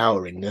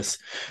overpoweringness.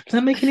 Does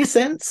that make any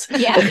sense?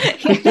 Yeah.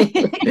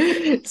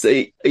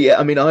 So yeah,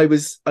 I mean, I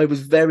was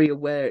very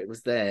aware it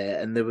was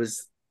there, and there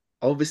was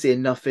obviously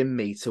enough in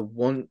me to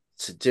want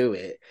to do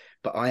it,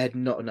 but I had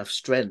not enough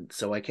strength.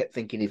 So I kept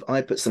thinking, if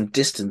I put some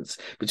distance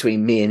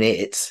between me and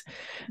it,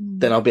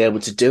 then I'll be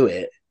able to do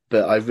it.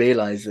 But I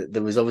realized that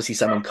there was obviously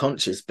some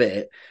unconscious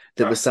bit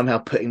that was somehow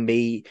putting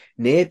me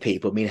near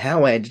people. I mean,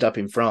 how I ended up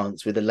in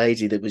France with a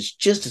lady that was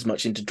just as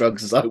much into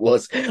drugs as I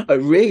was, I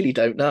really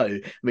don't know.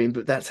 I mean,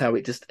 but that's how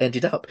it just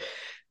ended up.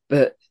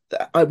 But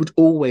I would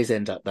always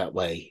end up that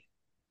way.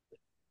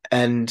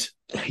 And,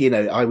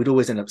 I would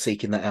always end up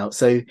seeking that out.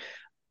 So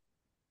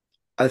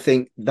I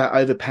think that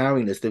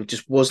overpoweringness, there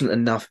just wasn't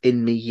enough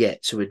in me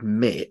yet to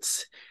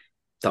admit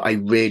that I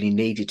really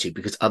needed to,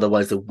 because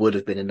otherwise there would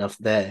have been enough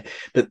there.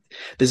 But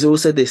there's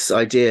also this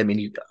idea. I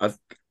mean,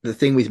 the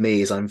thing with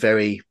me is I'm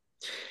very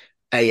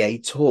AA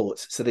taught.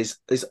 So there's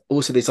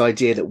also this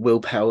idea that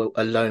willpower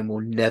alone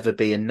will never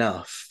be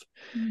enough,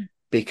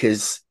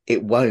 because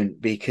it won't,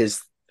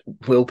 because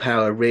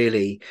willpower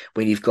really,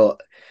 when you've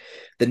got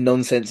the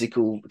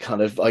nonsensical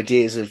kind of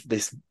ideas of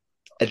this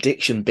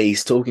addiction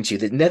beast talking to you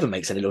that never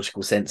makes any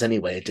logical sense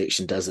anyway,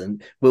 addiction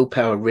doesn't,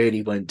 willpower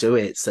really won't do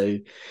it. So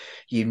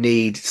you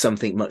need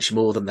something much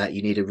more than that.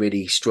 You need a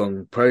really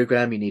strong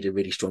program, you need a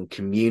really strong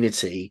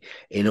community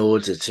in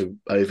order to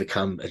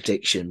overcome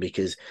addiction,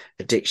 because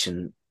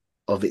addiction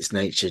of its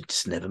nature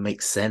just never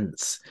makes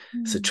sense.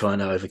 So trying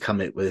to overcome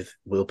it with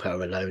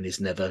willpower alone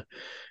is never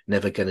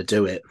going to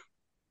do it.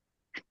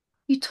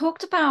 You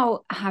talked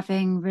about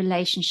having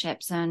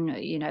relationships,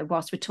 and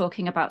whilst we're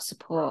talking about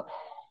support,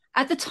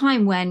 at the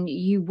time when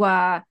you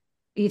were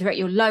either at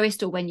your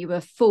lowest or when you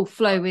were full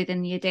flow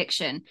within the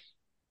addiction,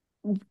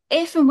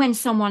 if and when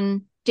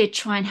someone did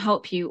try and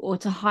help you, or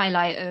to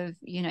highlight of,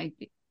 you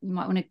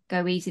might want to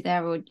go easy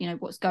there, or,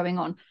 what's going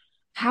on,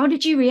 how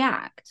did you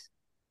react?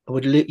 I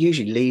would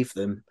usually leave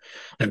them,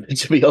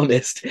 to be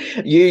honest.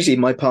 Usually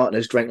my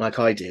partners drank like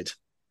I did.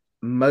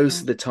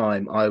 Most of the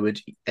time I would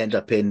end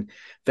up in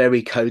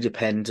very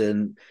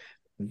codependent,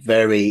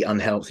 very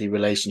unhealthy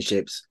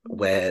relationships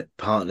where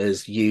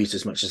partners used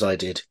as much as I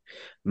did.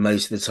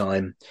 Most of the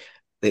time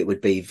it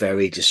would be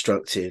very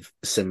destructive,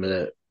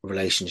 similar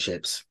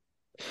relationships.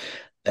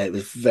 It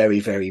was very,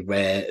 very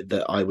rare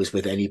that I was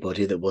with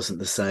anybody that wasn't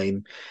the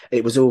same.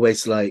 It was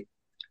always like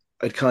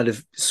I'd kind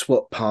of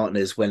swap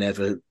partners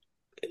whenever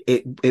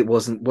it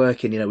wasn't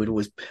working.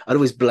 I'd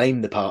always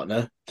blame the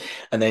partner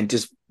and then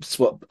just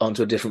swap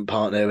onto a different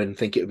partner and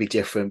think it would be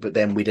different, but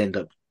then we'd end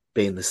up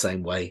being the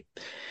same way.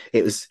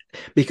 It was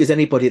because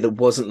anybody that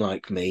wasn't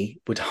like me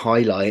would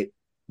highlight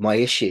my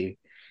issue.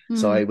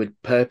 So I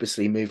would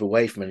purposely move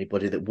away from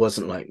anybody that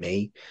wasn't like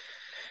me,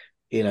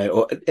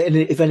 and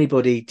if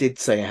anybody did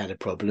say I had a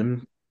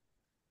problem,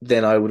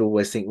 then I would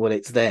always think, well,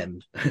 it's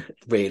them,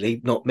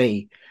 really, not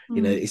me.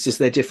 It's just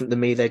they're different than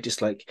me. They're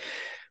just like,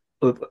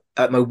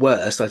 at my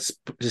worst, I'd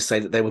just say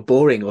that they were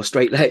boring or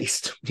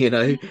straight-laced,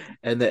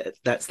 and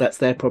that's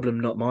their problem,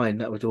 not mine.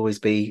 That would always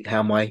be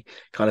how my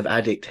kind of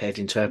addict head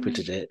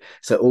interpreted it.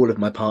 So all of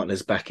my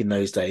partners back in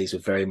those days were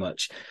very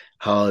much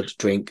hard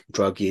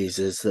drug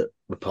users that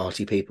were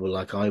party people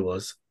like I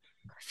was.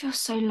 I feel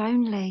so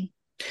lonely.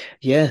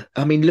 Yeah,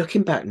 I mean,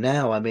 looking back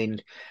now, I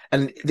mean,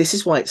 and this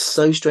is why it's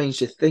so strange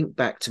to think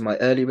back to my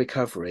early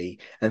recovery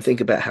and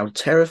think about how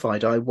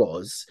terrified I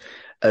was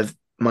of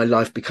my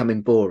life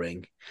becoming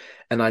boring.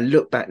 And I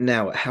look back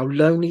now at how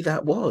lonely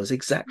that was,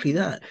 exactly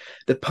that.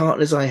 The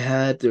partners I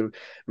had, the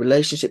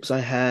relationships I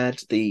had,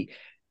 the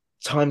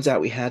times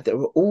out we had, there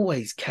were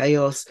always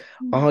chaos,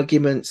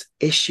 arguments,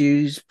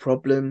 issues,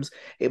 problems.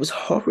 It was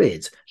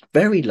horrid,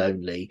 very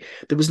lonely.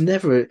 There was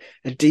never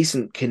a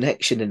decent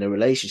connection in a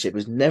relationship. It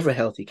was never a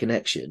healthy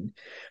connection.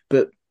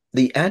 But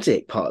the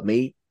addict part of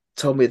me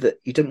told me that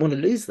you don't want to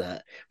lose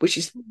that, which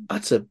is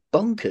utter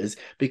bonkers,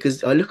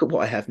 because I look at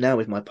what I have now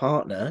with my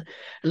partner,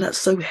 and that's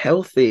so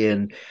healthy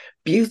and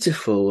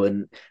beautiful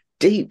and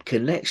deep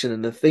connection,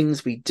 and the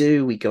things we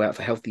do, we go out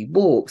for healthy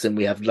walks and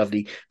we have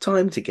lovely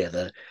time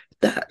together.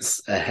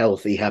 That's a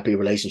healthy, happy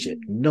relationship,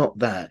 not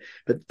that.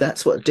 But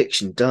that's what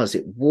addiction does.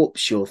 It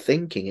warps your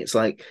thinking. It's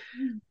like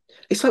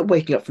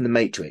waking up from the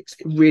Matrix.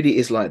 It really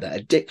is like that.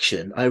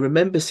 Addiction. I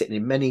remember sitting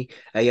in many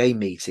AA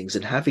meetings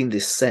and having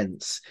this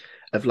sense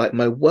of like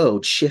my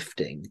world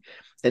shifting.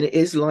 And it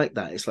is like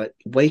that. It's like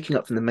waking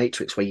up from the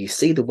Matrix where you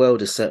see the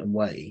world a certain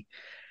way,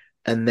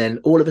 and then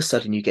all of a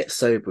sudden you get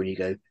sober and you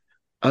go,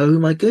 oh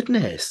my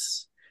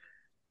goodness,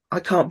 I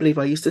can't believe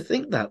I used to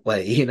think that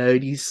way.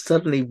 You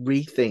suddenly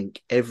rethink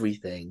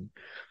everything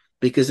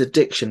because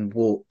addiction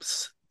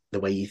warps the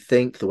way you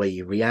think, the way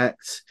you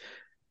react,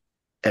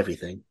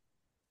 everything.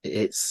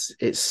 It's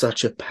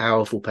such a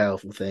powerful,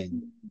 powerful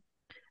thing.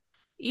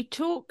 You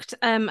talked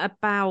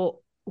about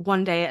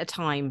one day at a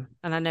time,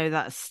 and I know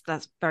that's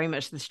very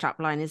much the strap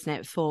line, isn't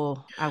it,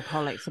 for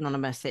Alcoholics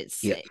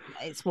Anonymous? Yeah.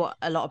 It's what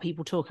a lot of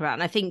people talk about,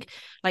 and I think,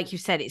 like you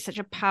said, it's such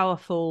a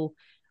powerful,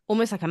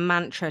 almost like a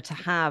mantra to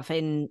have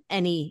in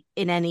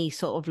any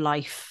sort of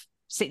life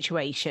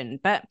situation.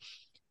 But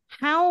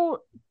how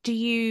do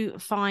you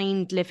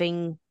find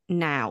living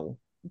now,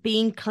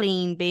 being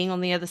clean, being on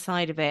the other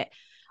side of it?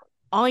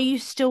 Are you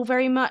still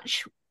very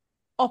much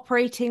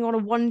operating on a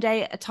one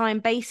day at a time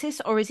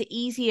basis, or is it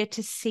easier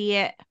to see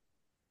it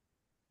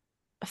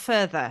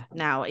further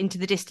now into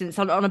the distance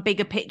on a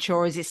bigger picture,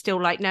 or is it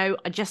still like, no,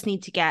 I just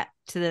need to get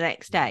to the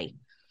next day?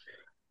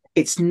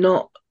 It's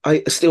not.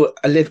 I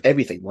live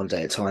everything one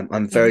day at a time.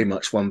 I'm very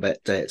much one day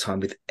at a time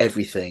with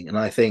everything, and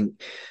I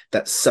think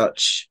that's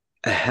such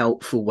a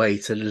helpful way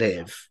to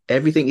live.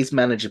 Everything is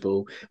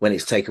manageable when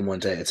it's taken one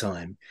day at a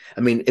time. I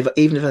mean,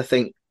 even if I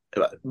think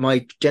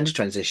my gender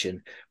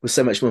transition was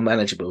so much more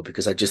manageable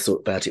because I just thought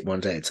about it one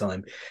day at a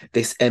time.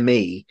 This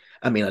ME,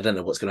 I mean, I don't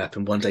know what's going to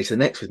happen one day to the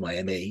next with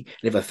my ME.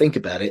 And if I think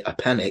about it, I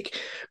panic.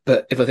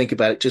 But if I think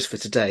about it just for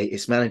today,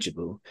 it's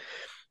manageable.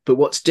 But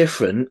what's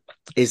different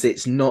is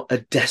it's not a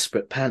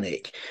desperate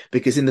panic,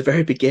 because in the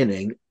very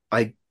beginning,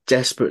 I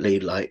desperately,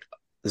 like,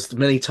 there's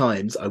many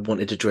times I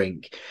wanted to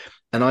drink.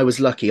 And I was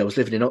lucky, I was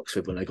living in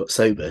Oxford when I got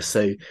sober.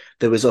 So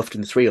there was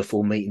often 3 or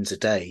 4 meetings a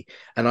day.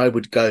 And I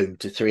would go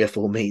to 3 or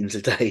 4 meetings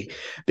a day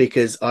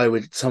because I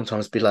would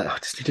sometimes be like, I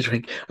just need a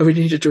drink. I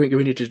really need a drink. I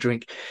really need a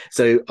drink.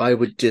 So I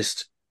would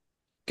just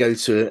go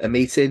to a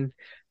meeting,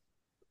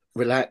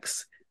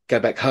 relax, go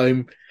back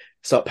home,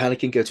 start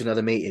panicking, go to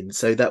another meeting.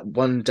 So that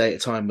one day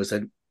at a time was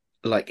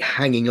like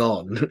hanging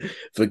on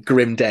for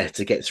grim death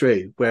to get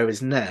through.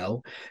 Whereas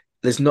now,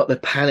 there's not the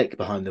panic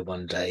behind the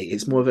one day.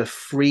 It's more of a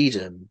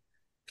freedom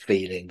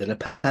feeling than a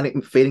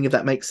panic feeling, if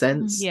that makes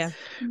sense. Yeah.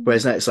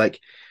 Whereas now it's like,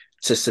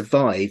 to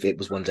survive, it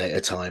was one day at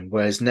a time.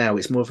 Whereas now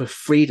it's more of a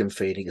freedom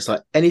feeling. It's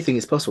like anything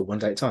is possible one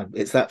day at a time.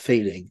 It's that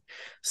feeling.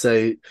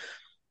 So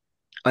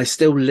I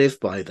still live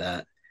by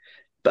that.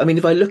 But I mean,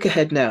 if I look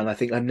ahead now and I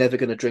think I'm never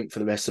going to drink for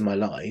the rest of my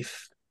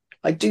life,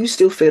 I do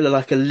still feel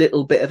like a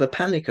little bit of a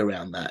panic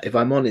around that. If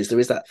I'm honest, there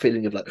is that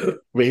feeling of like,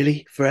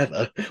 really?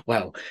 Forever?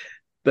 Wow.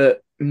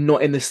 But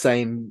not in the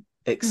same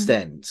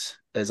extent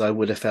as I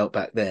would have felt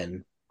back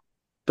then.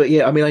 But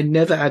yeah, I mean, I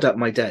never add up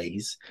my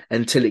days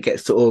until it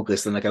gets to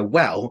August, and I go,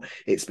 wow,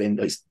 it's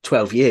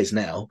 12 years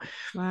now.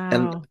 Wow.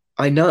 And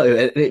I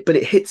know, but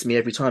it hits me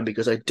every time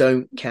because I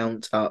don't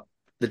count up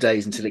the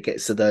days until it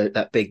gets to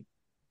that big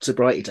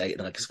sobriety date,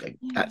 and I just go,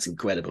 that's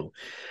incredible.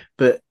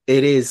 But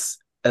it is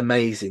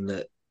amazing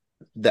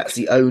that's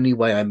the only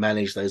way I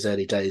managed those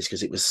early days,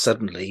 because it was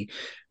suddenly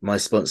my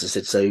sponsor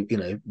said, so,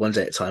 one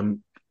day at a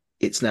time.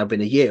 It's now been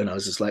a year, and I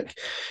was just like,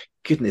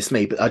 goodness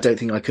me, but I don't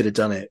think I could have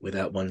done it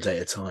without one day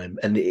at a time.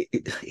 And it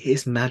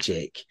is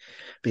magic,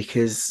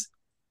 because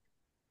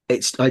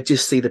I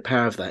just see the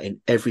power of that in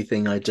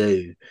everything I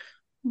do.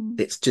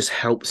 It just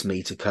helps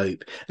me to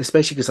cope,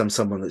 especially because I'm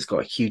someone that's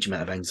got a huge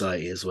amount of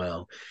anxiety as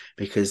well,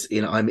 because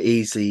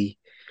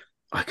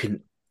I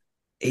can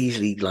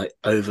easily like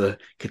over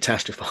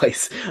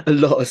catastrophize a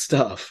lot of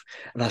stuff,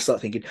 and I start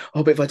thinking,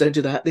 oh, but if I don't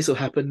do that, this will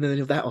happen, and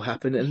then that will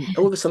happen, and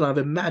all of a sudden I've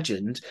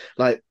imagined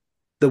like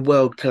the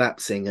world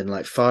collapsing and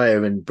like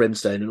fire and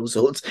brimstone and all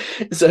sorts.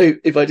 So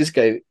if I just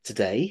go,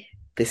 today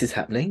this is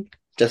happening,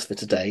 just for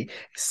today,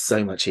 it's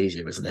so much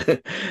easier, isn't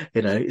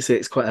it? So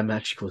it's quite a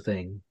magical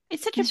thing.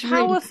 It's such a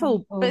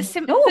powerful, but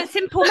simple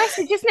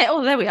message, isn't it?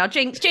 Oh, there we are.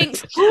 Jinx.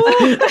 Jinx,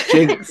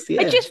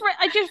 yeah. I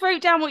just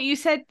wrote down what you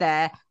said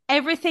there.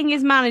 Everything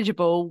is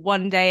manageable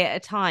one day at a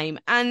time.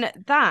 And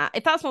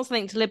if that's not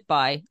something to live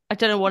by, I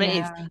don't know what it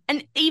is.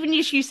 And even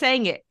just you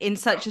saying it in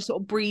such a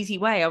sort of breezy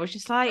way, I was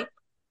just like,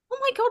 oh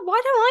my God, why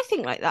don't I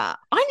think like that?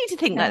 I need to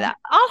think like that.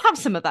 I'll have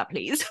some of that,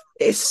 please.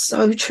 It's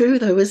so true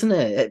though, isn't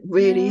it? It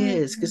really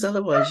is, because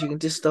otherwise you can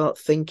just start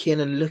thinking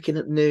and looking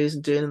at the news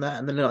and doing that,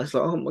 and then it's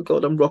like, oh my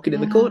God, I'm rocking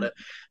in the corner.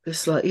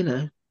 It's like,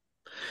 the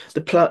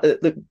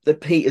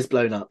heat is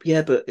blown up.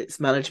 Yeah, but it's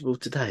manageable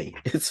today.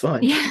 It's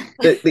fine. Yeah.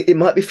 It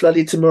might be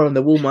flooded tomorrow and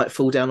the wall might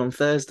fall down on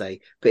Thursday,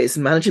 but it's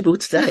manageable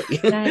today.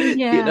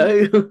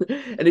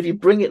 And if you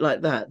bring it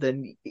like that,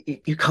 then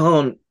you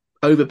can't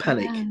over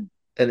panic,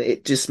 and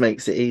it just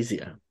makes it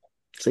easier.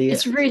 So yeah,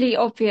 it's really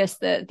obvious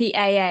that the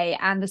AA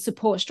and the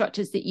support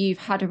structures that you've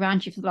had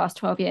around you for the last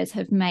 12 years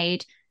have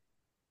made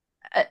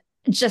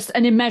just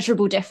an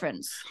immeasurable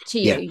difference to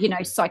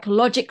you,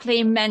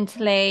 psychologically,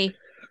 mentally,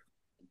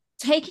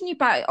 taking you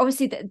back.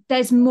 Obviously,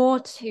 there's more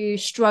to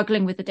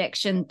struggling with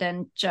addiction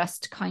than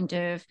just kind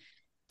of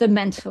the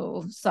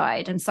mental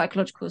side and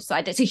psychological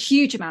side. It's a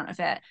huge amount of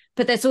it,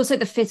 but there's also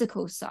the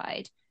physical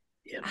side.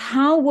 Yeah.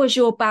 How was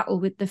your battle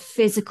with the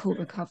physical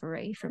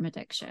recovery from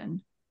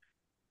addiction?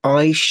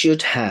 I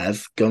should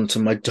have gone to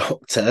my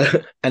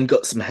doctor and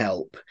got some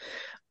help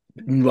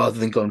rather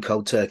than gone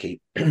cold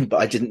turkey. But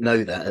I didn't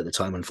know that at the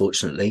time,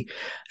 unfortunately.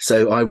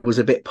 So I was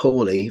a bit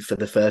poorly for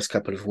the first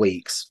couple of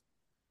weeks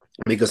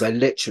because I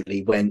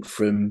literally went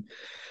from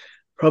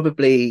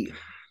probably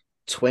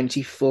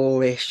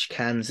 24-ish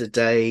cans a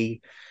day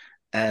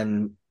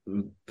and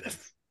a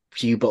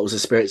few bottles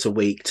of spirits a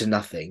week to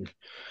nothing.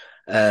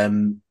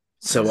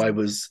 So I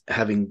was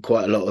having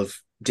quite a lot of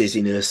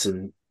dizziness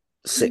and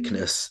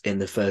sickness in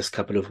the first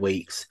couple of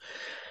weeks.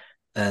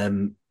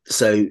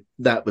 So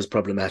that was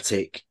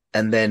problematic.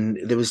 And then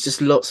there was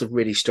just lots of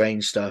really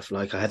strange stuff.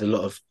 Like I had a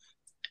lot of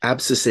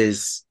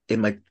abscesses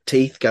in my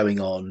teeth going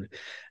on,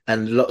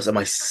 and lots of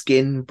my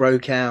skin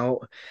broke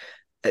out.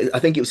 I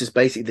think it was just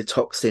basically the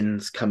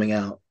toxins coming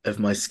out of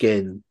my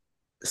skin.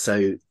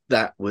 So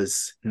that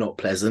was not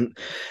pleasant.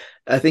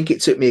 I think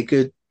it took me a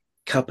good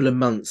couple of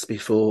months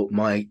before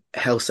my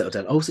health settled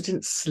down. I also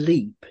didn't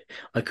sleep.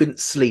 I couldn't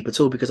sleep at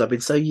all because I've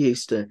been so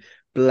used to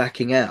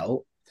blacking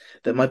out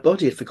that my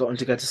body had forgotten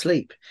to go to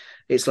sleep.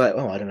 It's like,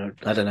 oh, I don't know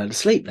how to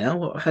sleep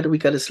now. How do we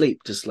go to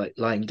sleep? Just like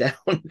lying down.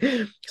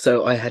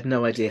 So I had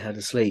no idea how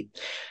to sleep.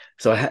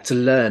 So I had to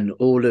learn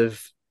all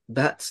of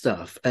that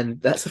stuff.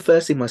 And that's the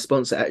first thing my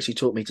sponsor actually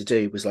taught me to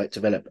do, was like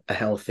develop a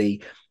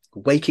healthy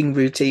waking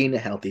routine, a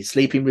healthy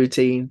sleeping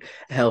routine,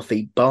 a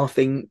healthy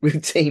bathing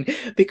routine,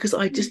 because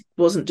I just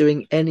wasn't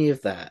doing any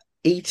of that.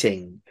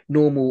 Eating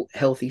normal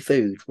healthy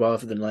food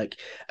rather than like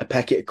a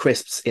packet of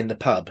crisps in the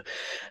pub,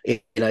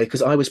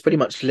 because I was pretty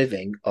much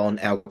living on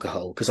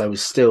alcohol, because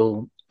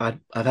I've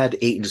had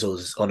eating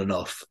disorders on and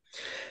off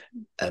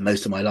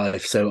most of my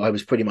life. So I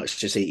was pretty much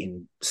just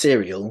eating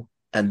cereal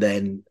and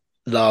then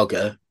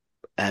lager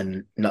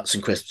and nuts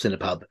and crisps in a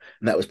pub.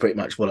 And that was pretty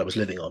much what I was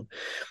living on.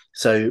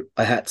 So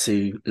I had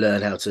to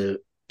learn how to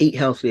eat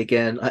healthily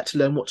again. I had to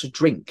learn what to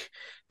drink,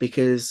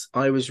 because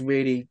I was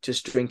really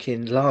just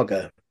drinking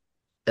lager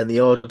and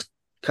the odd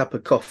cup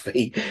of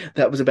coffee.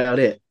 That was about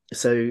it.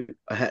 So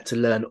I had to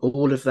learn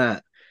all of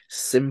that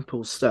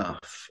simple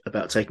stuff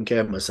about taking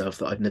care of myself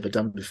that I'd never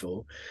done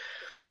before.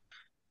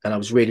 And I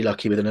was really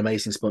lucky with an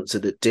amazing sponsor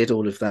that did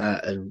all of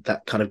that, and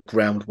that kind of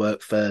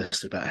groundwork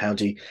first about how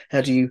do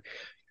you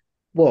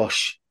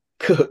wash,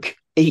 cook,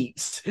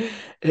 eat,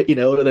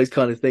 all of those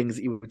kind of things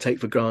that you would take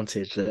for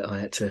granted, that I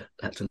had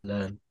to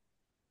learn.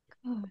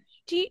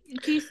 Do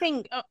you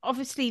think,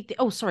 obviously,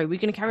 oh, sorry, we're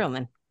going to carry on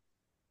then?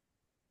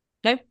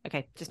 No?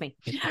 Okay, just me.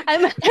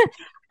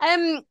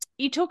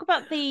 You talk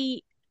about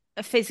the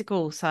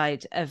physical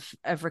side of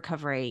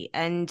recovery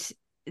and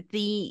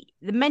the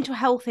mental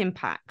health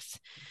impacts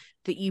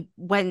that you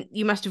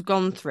must have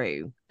gone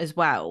through as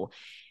well.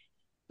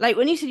 Like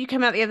when you said you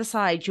came out the other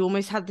side, you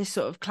almost had this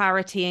sort of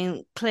clarity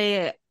and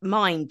clear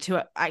mind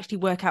to actually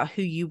work out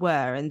who you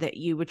were and that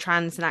you were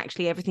trans, and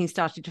actually everything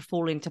started to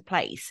fall into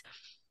place.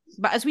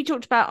 But as we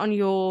talked about on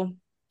your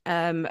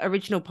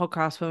original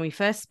podcast when we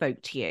first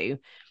spoke to you,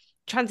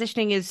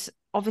 transitioning is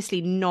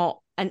obviously not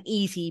an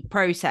easy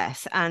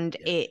process, and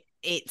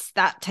it's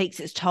that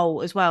takes its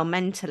toll as well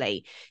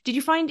mentally. Did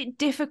you find it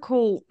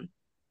difficult,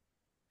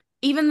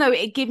 even though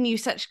it given you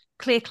such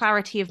clear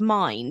clarity of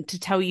mind to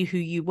tell you who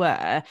you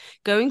were,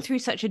 going through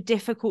such a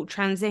difficult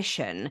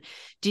transition?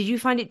 Did you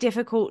find it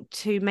difficult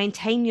to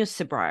maintain your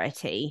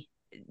sobriety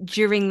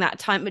during that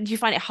time? But did you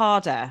find it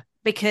harder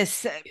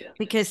because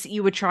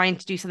you were trying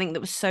to do something that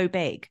was so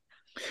big?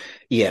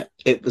 Yeah,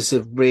 it was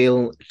a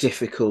real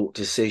difficult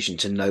decision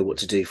to know what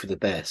to do for the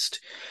best.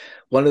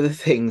 One of the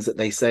things that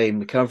they say in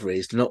recovery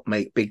is to not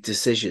make big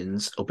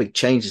decisions or big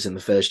changes in the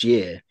first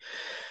year.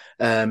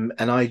 And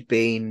I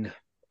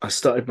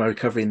started my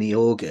recovery in the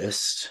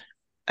August,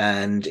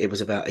 and it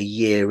was about a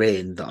year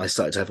in that I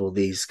started to have all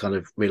these kind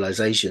of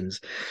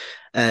realizations.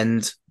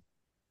 And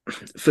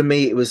for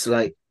me, it was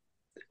like,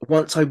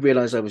 once I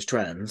realized I was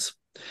trans,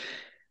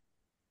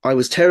 I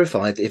was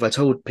terrified that if I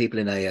told people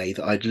in AA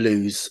that I'd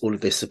lose all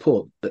of this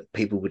support, that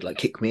people would like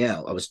kick me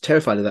out. I was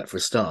terrified of that for a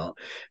start.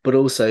 But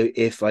also,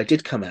 if I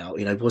did come out,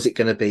 was it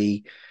going to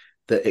be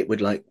that it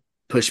would like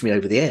push me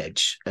over the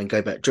edge and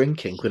go back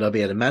drinking? Could I be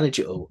able to manage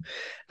it all?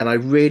 And I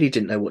really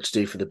didn't know what to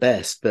do for the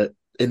best. But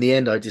in the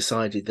end, I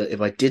decided that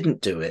if I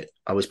didn't do it,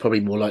 I was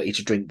probably more likely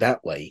to drink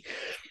that way.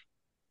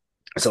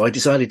 So I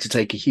decided to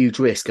take a huge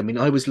risk. I mean,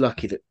 I was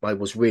lucky that I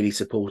was really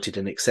supported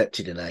and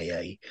accepted in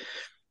AA.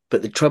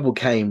 But the trouble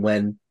came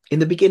when, in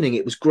the beginning,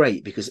 it was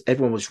great because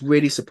everyone was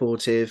really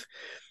supportive,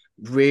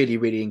 really,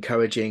 really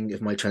encouraging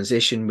of my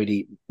transition,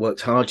 really worked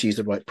hard to use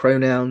the right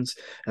pronouns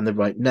and the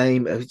right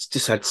name. I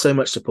just had so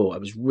much support. I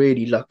was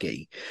really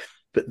lucky.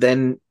 But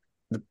then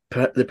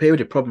the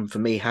period of problem for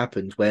me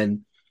happened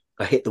when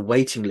I hit the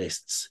waiting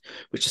lists,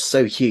 which is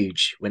so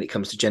huge when it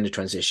comes to gender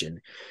transition.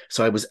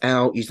 So I was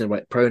out using the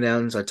right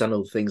pronouns. I'd done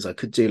all the things I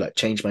could do, like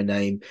change my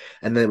name.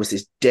 And there was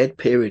this dead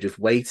period of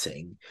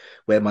waiting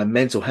where my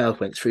mental health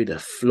went through the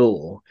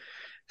floor.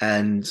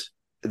 And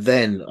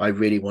then I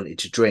really wanted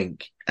to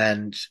drink.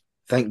 And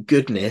thank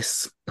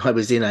goodness I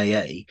was in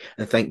AA,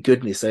 and thank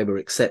goodness they were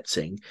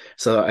accepting.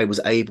 So I was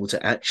able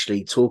to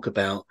actually talk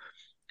about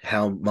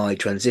how my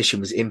transition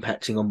was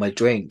impacting on my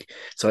drink.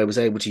 So I was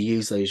able to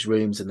use those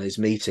rooms and those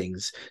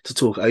meetings to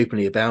talk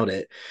openly about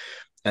it.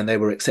 And they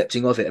were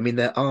accepting of it. I mean,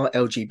 there are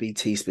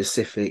LGBT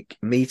specific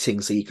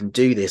meetings, so you can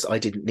do this. I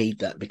didn't need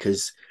that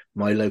because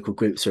my local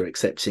groups are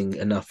accepting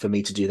enough for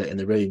me to do that in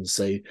the rooms.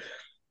 So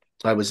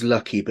I was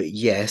lucky, but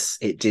yes,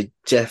 it did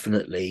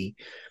definitely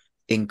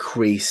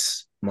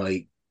increase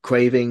my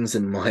cravings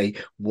and my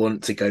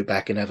want to go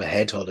back and have a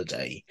head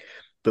holiday.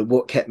 But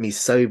what kept me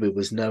sober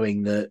was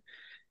knowing that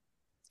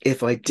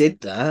if I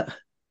did that,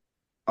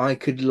 I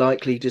could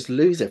likely just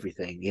lose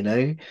everything, you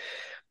know?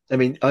 I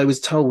mean, I was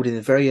told in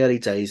the very early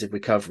days of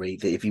recovery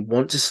that if you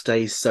want to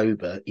stay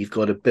sober, you've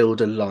got to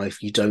build a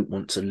life you don't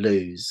want to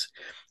lose.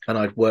 And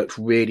I'd worked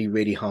really,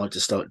 really hard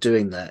to start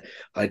doing that.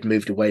 I'd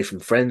moved away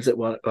from friends that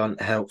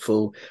weren't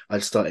helpful.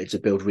 I'd started to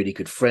build really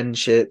good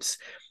friendships.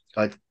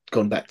 I'd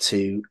gone back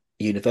to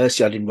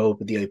university. I'd enrolled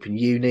with the Open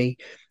Uni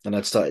and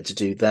I'd started to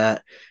do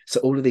that. So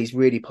all of these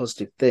really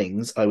positive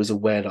things I was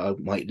aware that I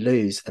might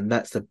lose. And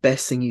that's the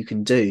best thing you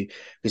can do,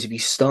 because if you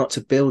start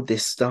to build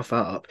this stuff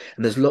up,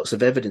 and there's lots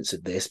of evidence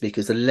of this,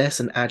 because the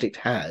less an addict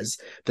has,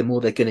 the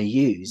more they're going to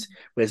use.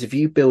 Whereas if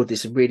you build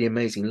this really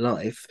amazing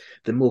life,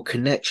 the more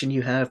connection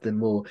you have, the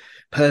more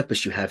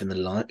purpose you have in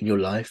your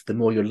life, the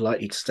more you're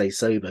likely to stay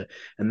sober.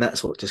 And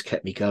that's what just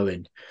kept me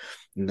going.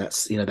 And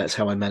that's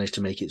how I managed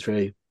to make it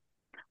through.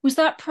 Was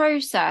that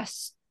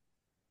process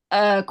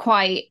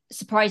quite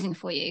surprising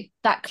for you?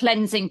 That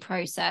cleansing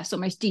process,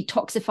 almost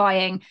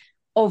detoxifying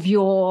of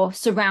your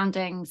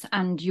surroundings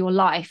and your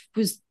life,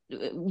 was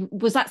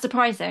that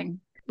surprising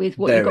with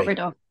what you got rid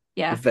of?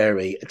 Yeah.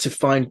 Very. To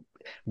find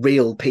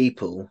real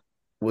people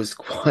was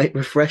quite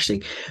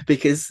refreshing,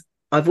 because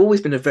I've always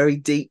been a very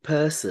deep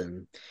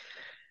person,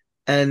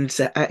 and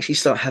to actually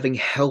start having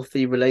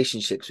healthy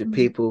relationships with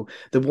people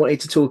that wanted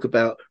to talk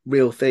about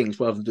real things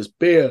rather than just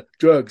beer,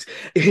 drugs,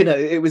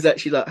 it was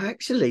actually like,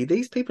 actually,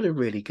 these people are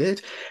really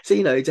good.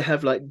 So, to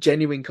have like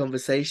genuine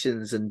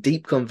conversations and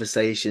deep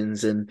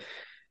conversations and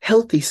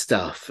healthy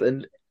stuff.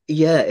 And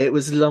yeah, it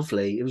was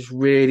lovely. It was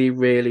really,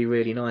 really,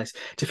 really nice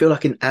to feel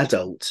like an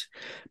adult,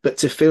 but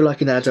to feel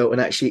like an adult and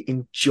actually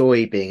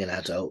enjoy being an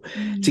adult,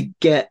 to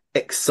get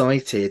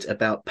excited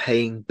about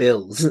paying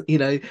bills.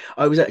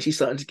 I was actually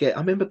starting to I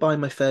remember buying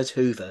my first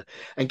Hoover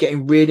and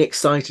getting really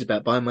excited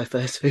about buying my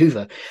first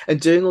Hoover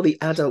and doing all the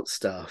adult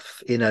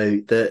stuff,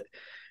 that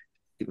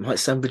it might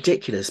sound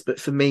ridiculous, but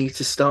for me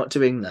to start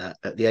doing that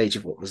at the age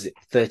of, what was it,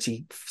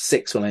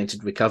 36 when I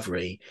entered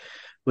recovery,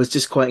 was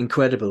just quite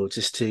incredible,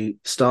 just to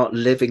start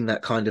living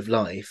that kind of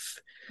life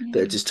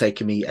that had just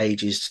taken me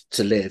ages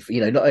to live.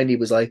 Not only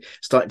was I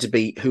starting to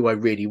be who I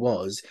really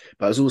was,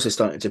 but I was also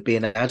starting to be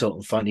an adult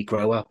and finally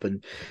grow up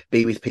and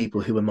be with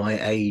people who were my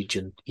age.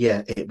 And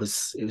yeah, it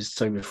was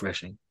so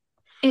refreshing.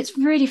 It's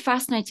really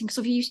fascinating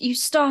because you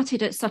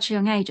started at such a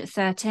young age, at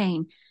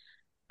 13,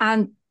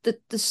 and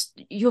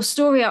your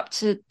story up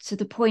to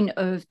the point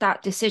of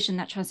that decision,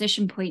 that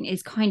transition point,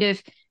 is kind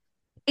of,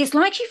 it's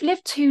like you've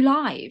lived two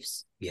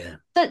lives. Yeah.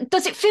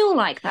 Does it feel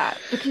like that?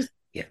 Because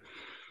yeah,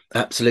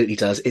 absolutely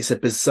does. It's a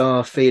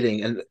bizarre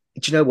feeling. And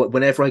do you know what?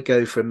 Whenever I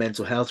go for a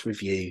mental health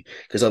review,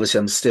 because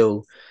obviously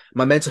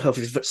my mental health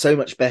is so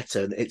much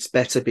better. It's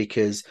better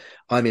because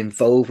I'm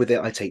involved with it.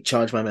 I take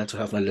charge of my mental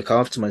health and I look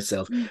after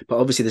myself. But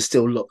obviously there's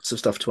still lots of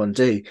stuff to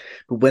undo.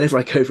 But whenever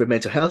I go for a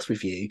mental health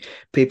review,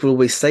 people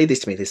always say this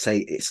to me. They say,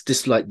 it's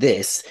just like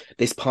this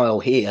pile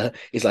here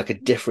is like a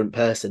different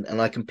person. And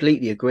I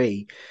completely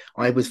agree.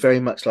 I was very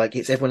much like,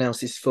 it's everyone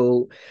else's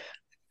fault.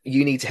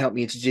 You need to help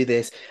me to do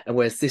this. And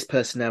whereas this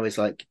person now is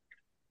like,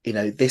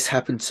 this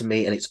happened to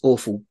me and it's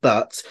awful,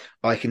 but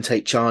I can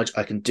take charge.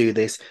 I can do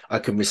this. I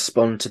can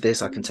respond to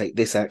this. I can take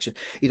this action.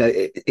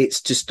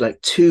 It's just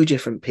like two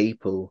different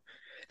people.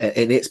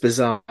 And it's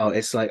bizarre.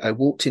 It's like I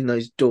walked in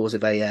those doors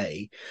of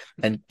AA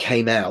and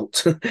came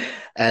out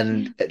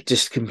and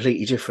just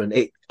completely different.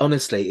 It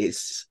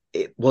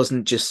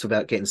wasn't just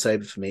about getting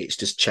sober for me. It's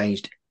just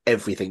changed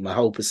everything. My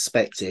whole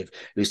perspective.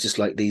 It was just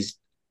like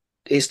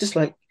it's just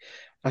like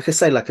I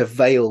say, like a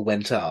veil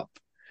went up,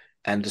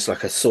 and just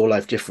like I saw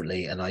life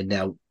differently, and I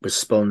now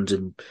respond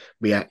and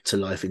react to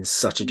life in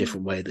such a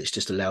different way that's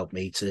just allowed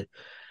me to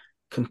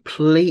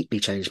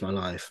completely change my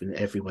life in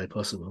every way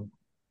possible.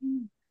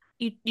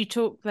 You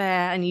talk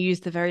there and you use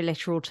the very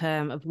literal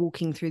term of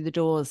walking through the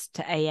doors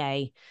to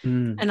AA.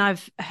 And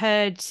I've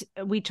heard,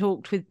 we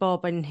talked with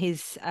Bob in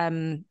his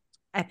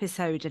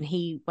episode, and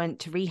he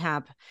went to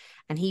rehab,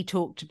 and he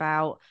talked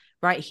about,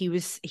 right, he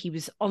was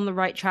on the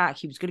right track.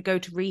 He was going to go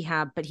to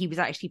rehab, but he was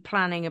actually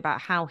planning about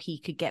how he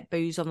could get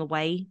booze on the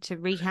way to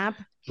rehab.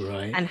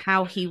 Right. And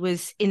how he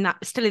was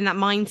still in that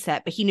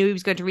mindset, but he knew he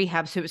was going to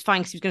rehab, so it was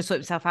fine because he was going to sort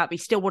himself out, but he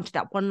still wanted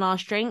that one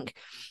last drink.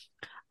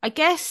 I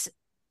guess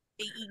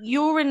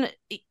you're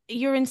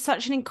in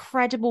such an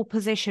incredible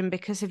position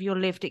because of your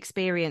lived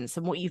experience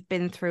and what you've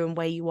been through and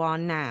where you are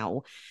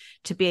now,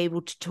 to be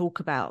able to talk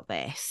about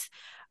this.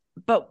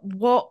 But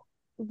what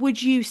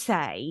would you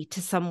say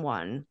to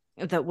someone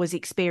that was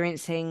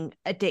experiencing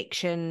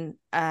addiction,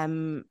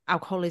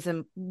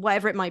 alcoholism,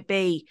 whatever it might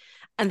be,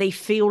 and they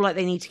feel like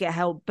they need to get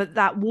help, but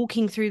that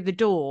walking through the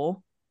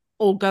door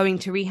or going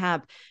to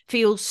rehab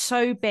feels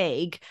so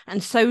big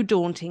and so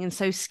daunting and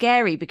so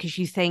scary, because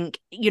you think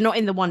you're not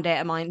in the one day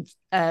at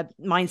a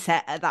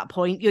mindset at that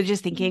point. You're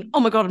just thinking, oh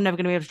my God, I'm never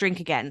going to be able to drink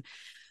again.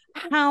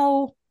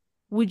 How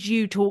would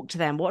you talk to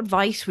them? What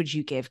advice would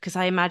you give? Because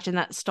I imagine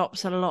that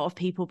stops a lot of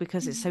people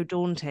because it's so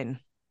daunting.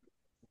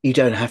 You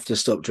don't have to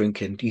stop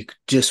drinking. You could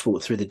just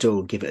walk through the door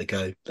and give it a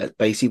go. That's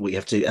basically what you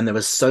have to do. And there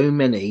are so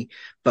many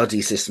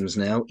buddy systems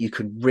now. You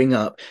can ring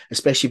up,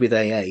 especially with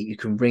AA, you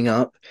can ring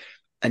up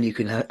and you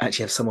can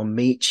actually have someone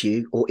meet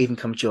you or even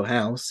come to your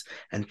house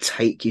and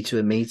take you to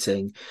a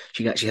meeting. So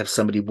you can actually have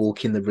somebody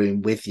walk in the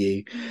room with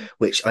you,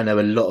 which I know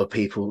a lot of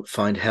people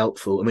find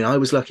helpful. I mean, I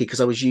was lucky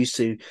because I was used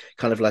to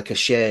kind of like a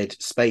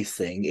shared space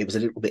thing. It was a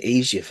little bit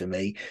easier for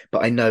me,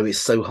 but I know it's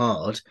so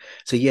hard.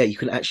 So yeah, you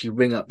can actually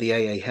ring up the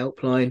AA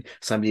helpline.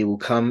 Somebody will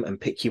come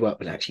and pick you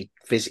up and actually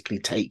physically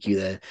take you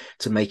there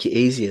to make it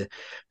easier.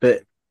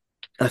 But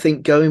I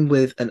think going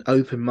with an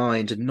open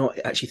mind and not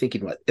actually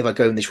thinking, right, if I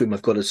go in this room,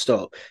 I've got to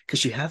stop,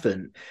 because you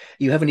haven't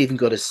even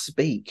got to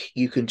speak.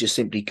 You can just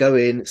simply go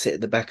in, sit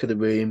at the back of the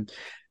room.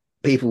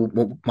 People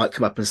might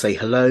come up and say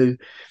hello,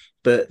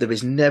 but there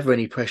is never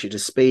any pressure to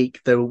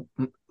speak. There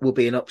will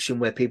be an option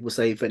where people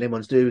say, if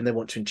anyone's new and they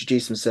want to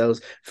introduce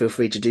themselves, feel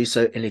free to do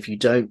so. And if you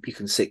don't, you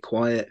can sit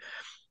quiet.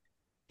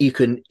 You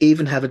can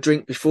even have a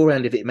drink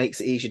beforehand if it makes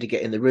it easier to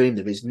get in the room.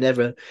 There is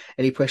never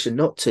any pressure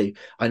not to.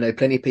 I know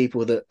plenty of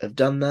people that have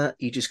done that.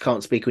 You just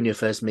can't speak on your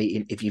first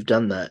meeting if you've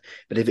done that.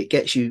 But if it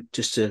gets you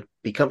just to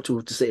be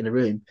comfortable to sit in a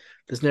room,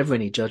 there's never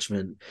any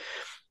judgment.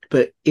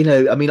 But,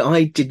 I mean,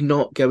 I did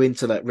not go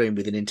into that room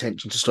with an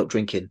intention to stop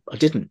drinking. I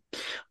didn't.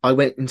 I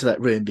went into that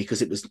room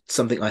because it was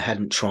something I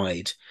hadn't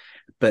tried.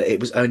 But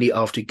it was only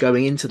after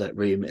going into that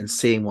room and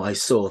seeing what I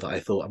saw that I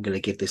thought, I'm going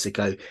to give this a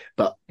go.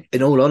 But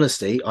in all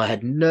honesty, I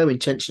had no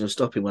intention of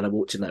stopping when I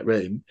walked in that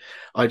room.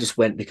 I just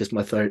went because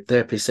my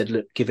therapist said,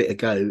 look, give it a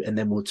go and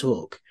then we'll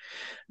talk.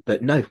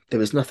 But no, there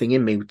was nothing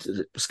in me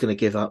that was going to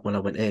give up when I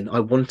went in. I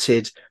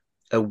wanted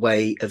a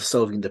way of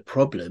solving the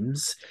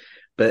problems,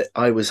 but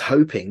I was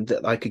hoping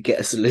that I could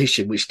get a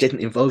solution which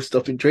didn't involve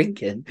stopping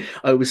drinking.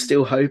 I was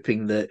still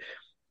hoping that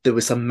there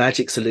was some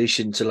magic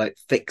solution to like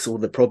fix all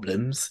the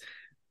problems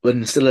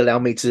and still allow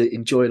me to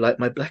enjoy like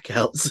my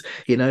blackouts,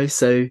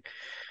 so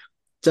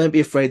don't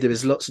be afraid. There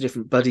is lots of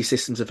different buddy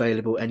systems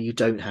available and you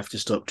don't have to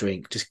stop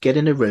drink. Just get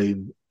in a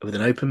room with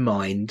an open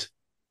mind,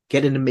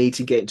 get in a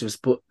meeting, get into a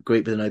support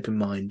group with an open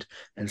mind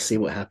and see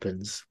what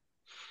happens.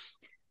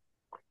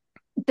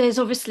 There's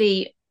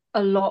obviously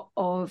a lot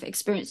of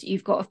experience that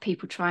you've got of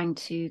people trying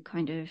to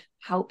kind of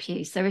help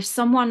you. So if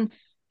someone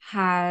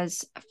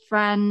has a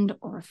friend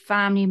or a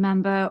family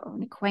member or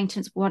an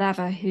acquaintance,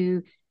 whatever,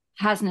 who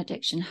has an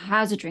addiction,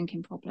 has a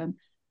drinking problem,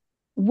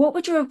 what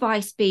would your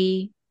advice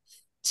be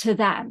to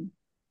them?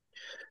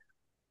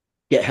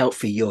 Get help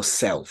for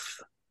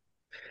yourself,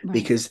 Right.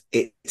 because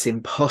it's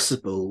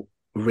impossible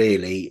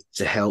really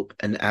to help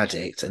an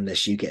addict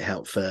unless you get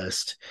help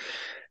first.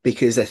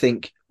 Because I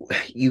think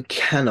you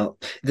cannot,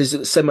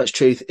 there's so much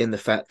truth in the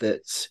fact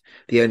that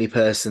the only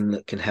person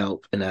that can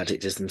help an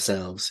addict is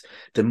themselves.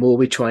 The more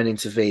we try and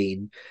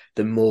intervene,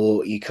 the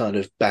more you kind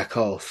of back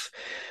off.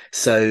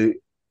 So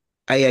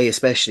AA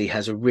especially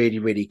has a really,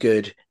 really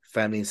good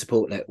family and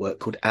support network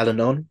called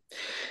Al-Anon,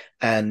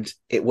 and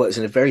it works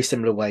in a very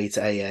similar way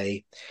to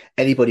AA.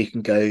 Anybody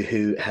can go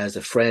who has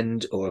a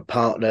friend or a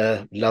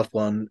partner, loved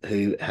one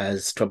who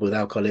has trouble with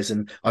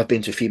alcoholism. I've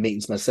been to a few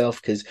meetings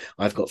myself because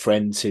I've got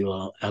friends who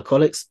are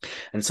alcoholics,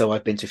 and so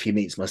I've been to a few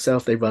meetings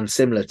myself. They run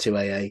similar to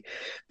AA,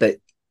 but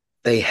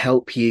they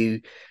help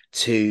you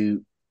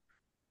to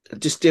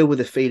just deal with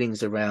the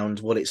feelings around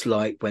what it's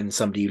like when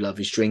somebody you love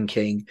is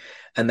drinking,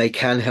 and they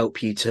can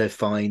help you to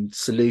find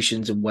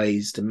solutions and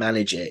ways to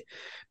manage it.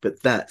 But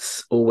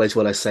that's always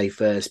what I say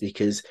first,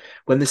 because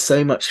when there's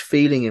so much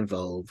feeling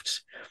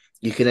involved,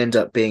 you can end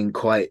up being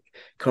quite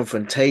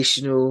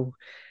confrontational,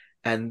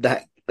 and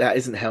that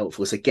isn't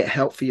helpful. So get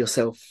help for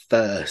yourself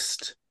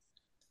first,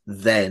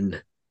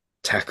 then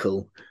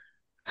tackle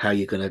how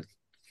you're going to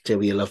deal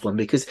with your loved one,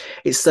 because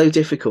it's so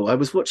difficult. I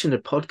was watching a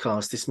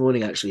podcast this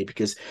morning actually,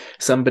 because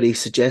somebody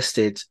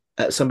suggested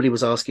somebody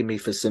was asking me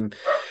for some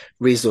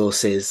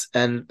resources,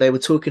 and they were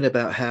talking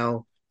about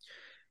how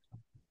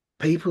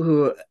people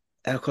who are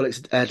alcoholics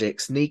and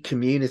addicts need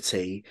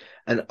community,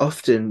 and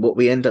often what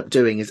we end up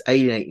doing is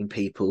alienating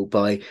people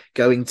by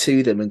going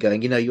to them and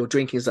going, your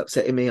drinking is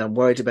upsetting me, I'm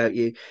worried about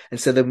you. And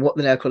so then what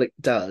the alcoholic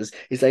does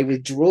is they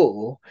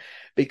withdraw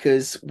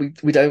because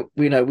we don't,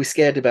 we're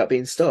scared about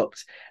being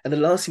stopped. And the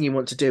last thing you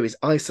want to do is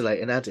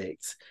isolate an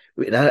addict.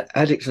 An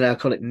addict and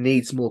alcoholic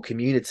needs more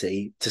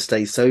community to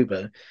stay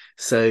sober.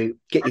 So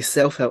get your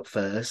self-help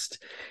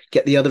first,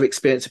 get the other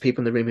experience of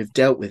people in the room who've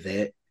dealt with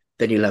it,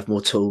 then you'll have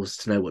more tools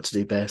to know what to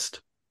do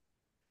best.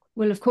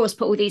 We'll, of course,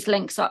 put all these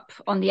links up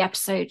on the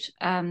episode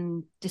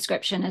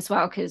description as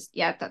well, because,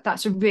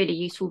 that's a really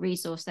useful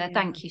resource there.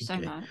 Thank you so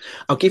much.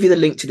 I'll give you the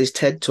link to this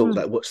TED Talk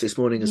that I watched this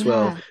morning as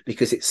well,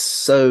 because it's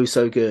so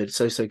good.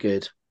 So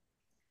good.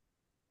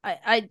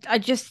 I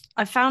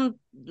found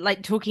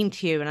like talking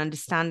to you and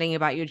understanding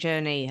about your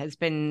journey has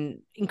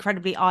been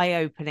incredibly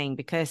eye-opening,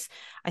 because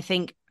I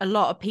think a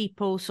lot of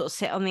people sort of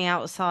sit on the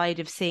outside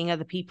of seeing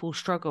other people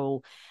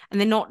struggle and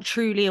they're not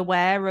truly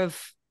aware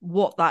of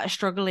what that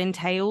struggle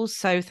entails.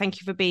 So thank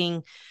you for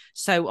being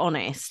so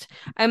honest.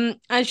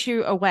 As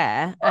you're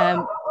aware,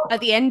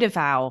 at the end of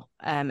our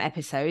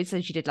episodes,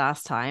 as you did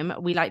last time,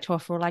 we like to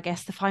offer all our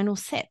guests the final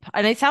sip.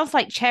 And it sounds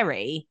like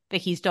Cherry,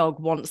 Vicky's dog,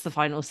 wants the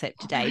final sip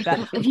today, but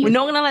we're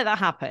not going to let that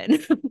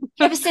happen.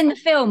 You ever seen the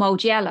film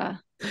Old Yeller?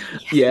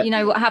 Yeah. You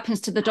know what happens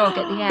to the dog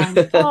at the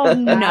end? Oh,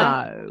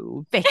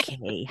 no,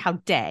 Vicky, how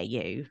dare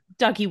you?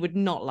 Dougie would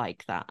not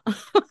like that.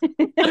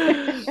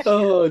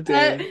 Oh,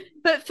 dear.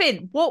 But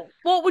Finn, what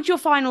would your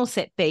final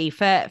sip be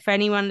for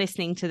anyone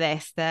listening to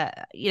this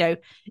that,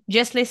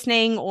 just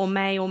listening or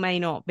may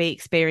not be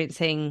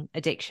experiencing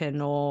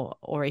addiction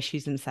or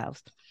issues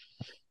themselves?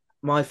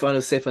 My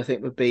final sip, I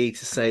think, would be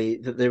to say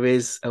that there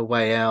is a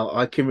way out.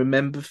 I can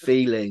remember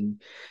feeling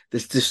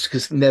there's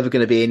just never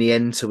going to be any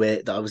end to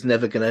it, that I was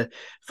never going to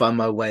find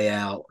my way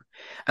out.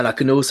 And I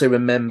can also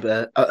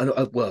remember,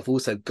 I've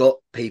also got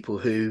people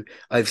who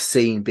I've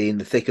seen be in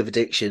the thick of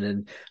addiction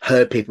and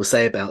heard people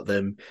say about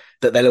them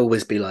that they'll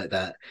always be like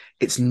that.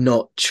 It's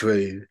not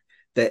true.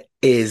 There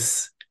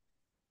is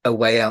a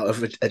way out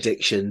of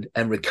addiction,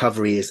 and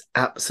recovery is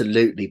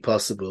absolutely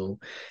possible.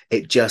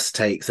 It just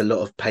takes a lot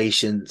of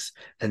patience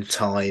and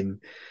time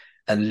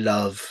and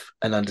love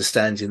and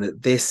understanding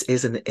that this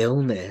is an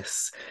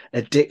illness.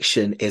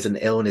 Addiction is an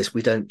illness.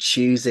 We don't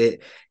choose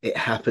it. It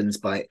happens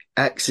by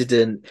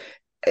accident.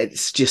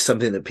 It's just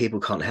something that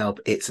people can't help.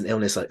 It's an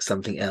illness like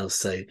something else.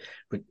 So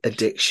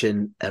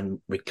addiction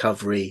and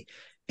recovery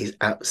is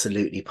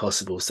absolutely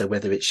possible. So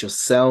whether it's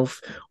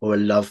yourself or a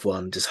loved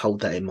one, just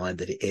hold that in mind,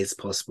 that it is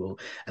possible.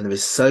 And there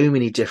is so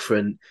many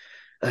different,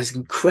 there's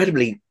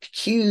incredibly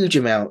huge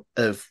amount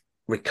of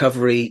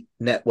recovery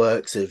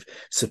networks, of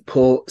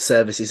support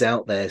services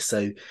out there.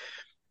 So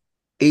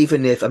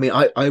even if,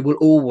 I will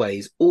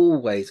always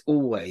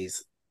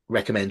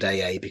recommend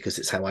AA, because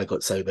it's how I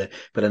got sober.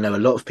 But I know a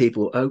lot of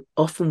people are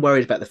often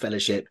worried about the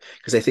fellowship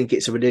because they think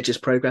it's a religious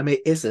program.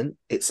 It isn't.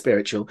 It's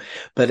spiritual.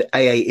 But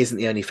AA isn't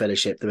the only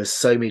fellowship. There are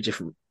so many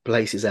different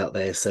places out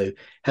there. So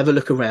have a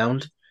look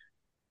around,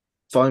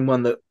 find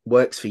one that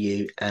works for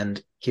you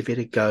and give it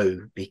a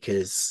go,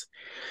 because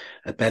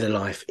a better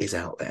life is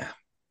out there.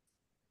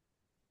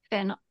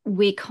 Ben,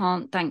 we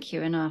can't thank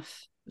you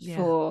enough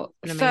for,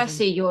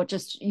 firstly, your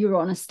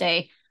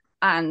honesty.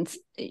 And,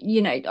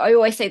 I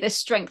always say there's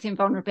strength in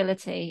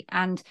vulnerability,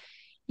 and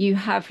you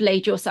have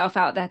laid yourself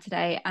out there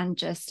today and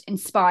just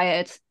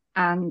inspired.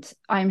 And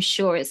I'm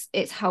sure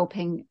it's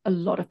helping a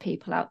lot of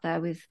people out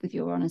there with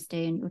your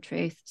honesty and your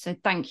truth. So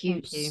thank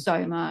you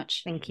so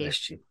much. Thank you.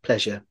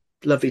 Pleasure.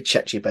 Lovely to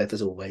chat to you both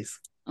as always.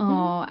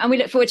 Oh, and we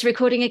look forward to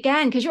recording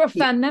again, because you're a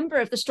firm member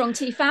of the Strong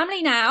Tea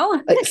family now.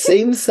 It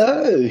seems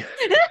so.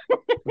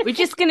 We're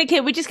just gonna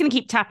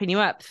keep tapping you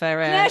up for.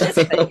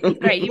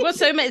 Great, you've got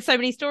so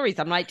many stories.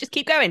 I'm like, just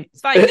keep going.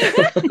 It's fine.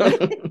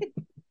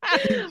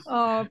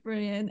 Oh,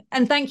 brilliant!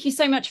 And thank you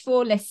so much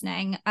for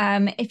listening.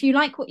 If you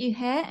like what you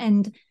hear,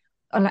 and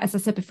as I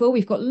said before,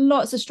 we've got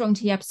lots of Strong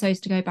Tea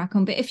episodes to go back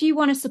on. But if you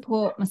want to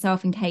support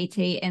myself and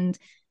Katie and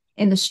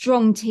in the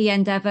Strong Tea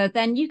endeavour,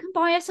 then you can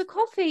buy us a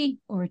coffee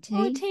or a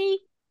tea.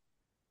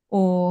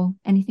 Or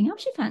anything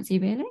else you fancy,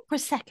 really.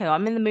 Prosecco.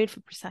 I'm in the mood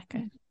for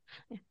Prosecco.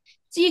 Yeah.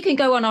 So you can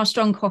go on our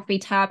Strong Coffee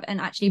tab and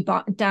actually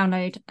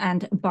download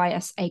and buy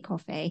us a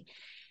coffee.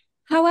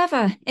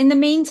 However, in the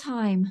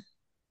meantime,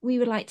 we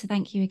would like to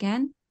thank you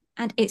again.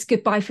 And it's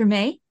goodbye from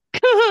me.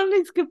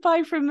 It's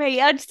goodbye from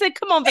me. I'd say,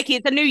 come on, Vicky,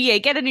 it's a new year.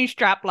 Get a new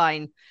strap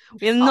line.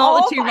 We're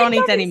not the two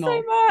Ronnies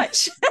anymore.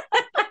 So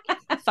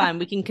much. Fine,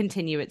 we can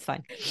continue. It's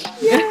fine.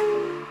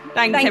 Yeah.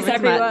 Thanks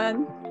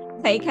everyone.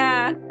 Take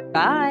care.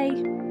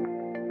 Bye.